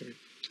முன்வைக்கிறார்.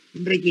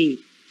 இன்றைக்கு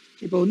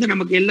இப்போ வந்து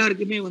நமக்கு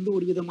எல்லாருக்குமே வந்து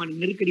ஒரு விதமான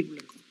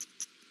நெருக்கடிக்குள்ள இருக்கும்,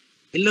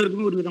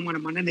 எல்லோருக்குமே ஒரு விதமான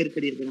மன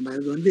நெருக்கடி இருக்கு. நம்ம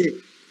அது வந்து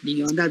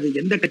நீங்க வந்து அது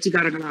எந்த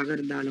கட்சிக்காரங்களாக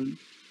இருந்தாலும்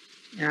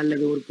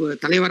அல்லது ஒரு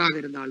தலைவராக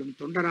இருந்தாலும்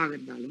தொண்டராக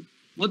இருந்தாலும்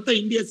மொத்த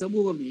இந்திய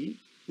சமூகமே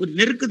ஒரு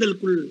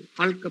நெருக்குதலுக்குள்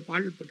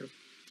பாழ்பட்டிருக்கும்.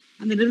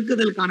 அந்த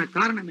நெருக்குதலுக்கான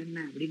காரணம் என்ன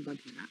அப்படின்னு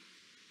பார்த்தீங்கன்னா,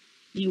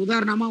 நீங்க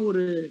உதாரணமா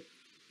ஒரு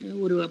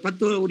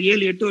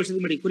 7-8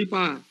 வருஷத்துக்கு முன்னாடி,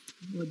 குறிப்பா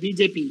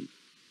பிஜேபி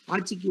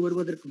ஆட்சிக்கு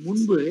வருவதற்கு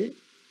முன்பு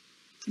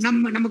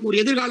நமக்கு ஒரு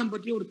எதிர்காலம்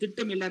பற்றி ஒரு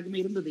திட்டம்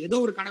எல்லாருக்குமே இருந்தது. ஏதோ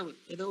ஒரு கனவு,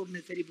 ஏதோ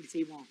ஒன்று சரி இப்படி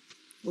செய்வோம்,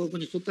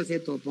 கொஞ்சம் சுத்தம்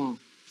சேர்த்து வைப்போம்,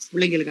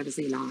 பிள்ளைங்களுக்கு அதை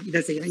செய்யலாம்,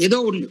 இதை செய்யலாம், ஏதோ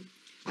ஒன்று.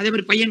 அதே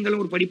மாதிரி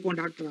பையன்களும் ஒரு படிப்போம்,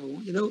 டாக்டர்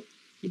ஆகும், ஏதோ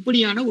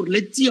இப்படியான ஒரு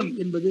லட்சியம்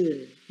என்பது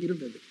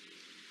இருந்தது.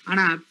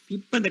 ஆனா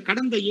இப்ப இந்த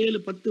கடந்த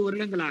 7-10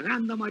 வருடங்களாக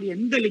அந்த மாதிரி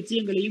எந்த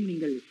லட்சியங்களையும்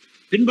நீங்கள்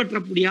பின்பற்ற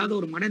முடியாத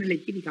ஒரு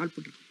மனநிலைக்கு நீ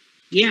ஆட்பட்டிருக்கோம்.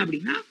 ஏன்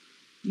அப்படின்னா,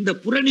 இந்த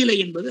புறநிலை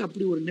என்பது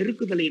அப்படி ஒரு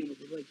நெருக்குதலை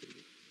நமக்கு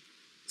உருவாக்கிறது.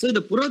 ஸோ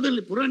இந்த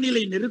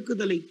புறநிலை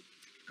நெருக்குதலை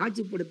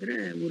காட்சிப்படுத்துற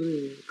ஒரு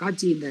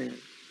காட்சி இந்த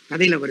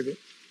கதையில வருது.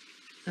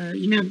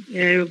 இன்னும்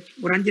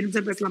ஒரு 5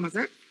 நிமிஷம் பேசலாமா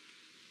சார்?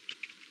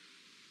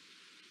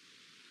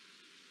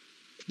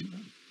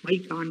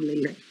 மைக் ஆன்ல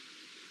இல்ல,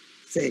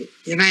 சரி,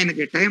 ஏன்னா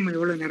எனக்கு டைம்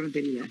எவ்வளவு நேரம்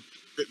தெரியல.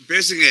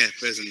 பேசுங்க.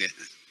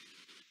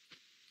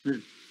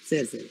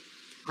 சரி,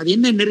 அது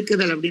என்ன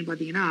நெருக்குதல் அப்படின்னு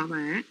பாத்தீங்கன்னா,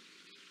 அவன்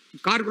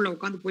காருக்குள்ள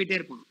உட்காந்து போயிட்டே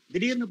இருப்பான்.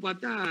 திடீர்னு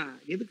பார்த்தா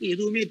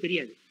எதுவுமே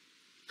தெரியாது.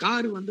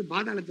 காரு வந்து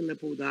பாதாளத்துல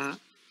போகுதா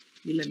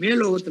இல்ல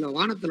மேலோகத்துல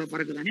வானத்துல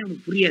பறக்குதானே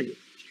அவனுக்கு புரியாது.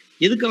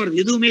 எதுக்கு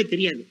அவருக்கு எதுவுமே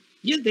தெரியாது.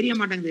 ஏன் தெரிய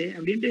மாட்டேங்குது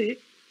அப்படின்ட்டு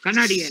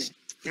கண்ணாடியை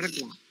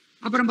இறக்குவான்.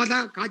 அப்புறம் பார்த்தா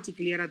காட்சி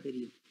கிளியரா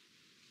தெரியும்.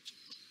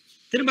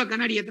 திரும்ப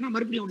கண்ணாடி ஏற்றினா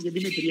மறுபடியும் அவனுக்கு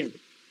எதுவுமே தெரியாது.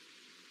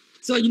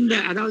 ஸோ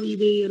அதாவது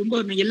இது ரொம்ப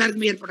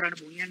எல்லாருக்குமே ஏற்படுற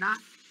அனுபவம். ஏன்னா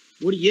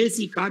ஒரு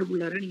ஏசி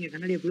காருக்குள்ளார நீங்க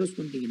கண்ணாடியை க்ளோஸ்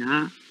பண்ணிட்டீங்கன்னா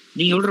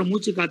நீங்க விடுற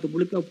மூச்சு காத்து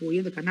முழுக்க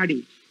போய் அந்த கண்ணாடி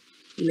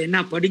இல்லை என்ன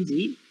படிஞ்சு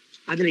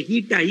அதுல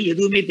ஹீட் ஆகி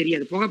எதுவுமே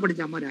தெரியாது, புகை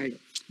படிச்ச மாதிரி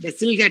ஆயிடும். த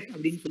சில்ஹெட்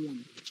அப்படின்னு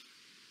சொல்லுவாங்க.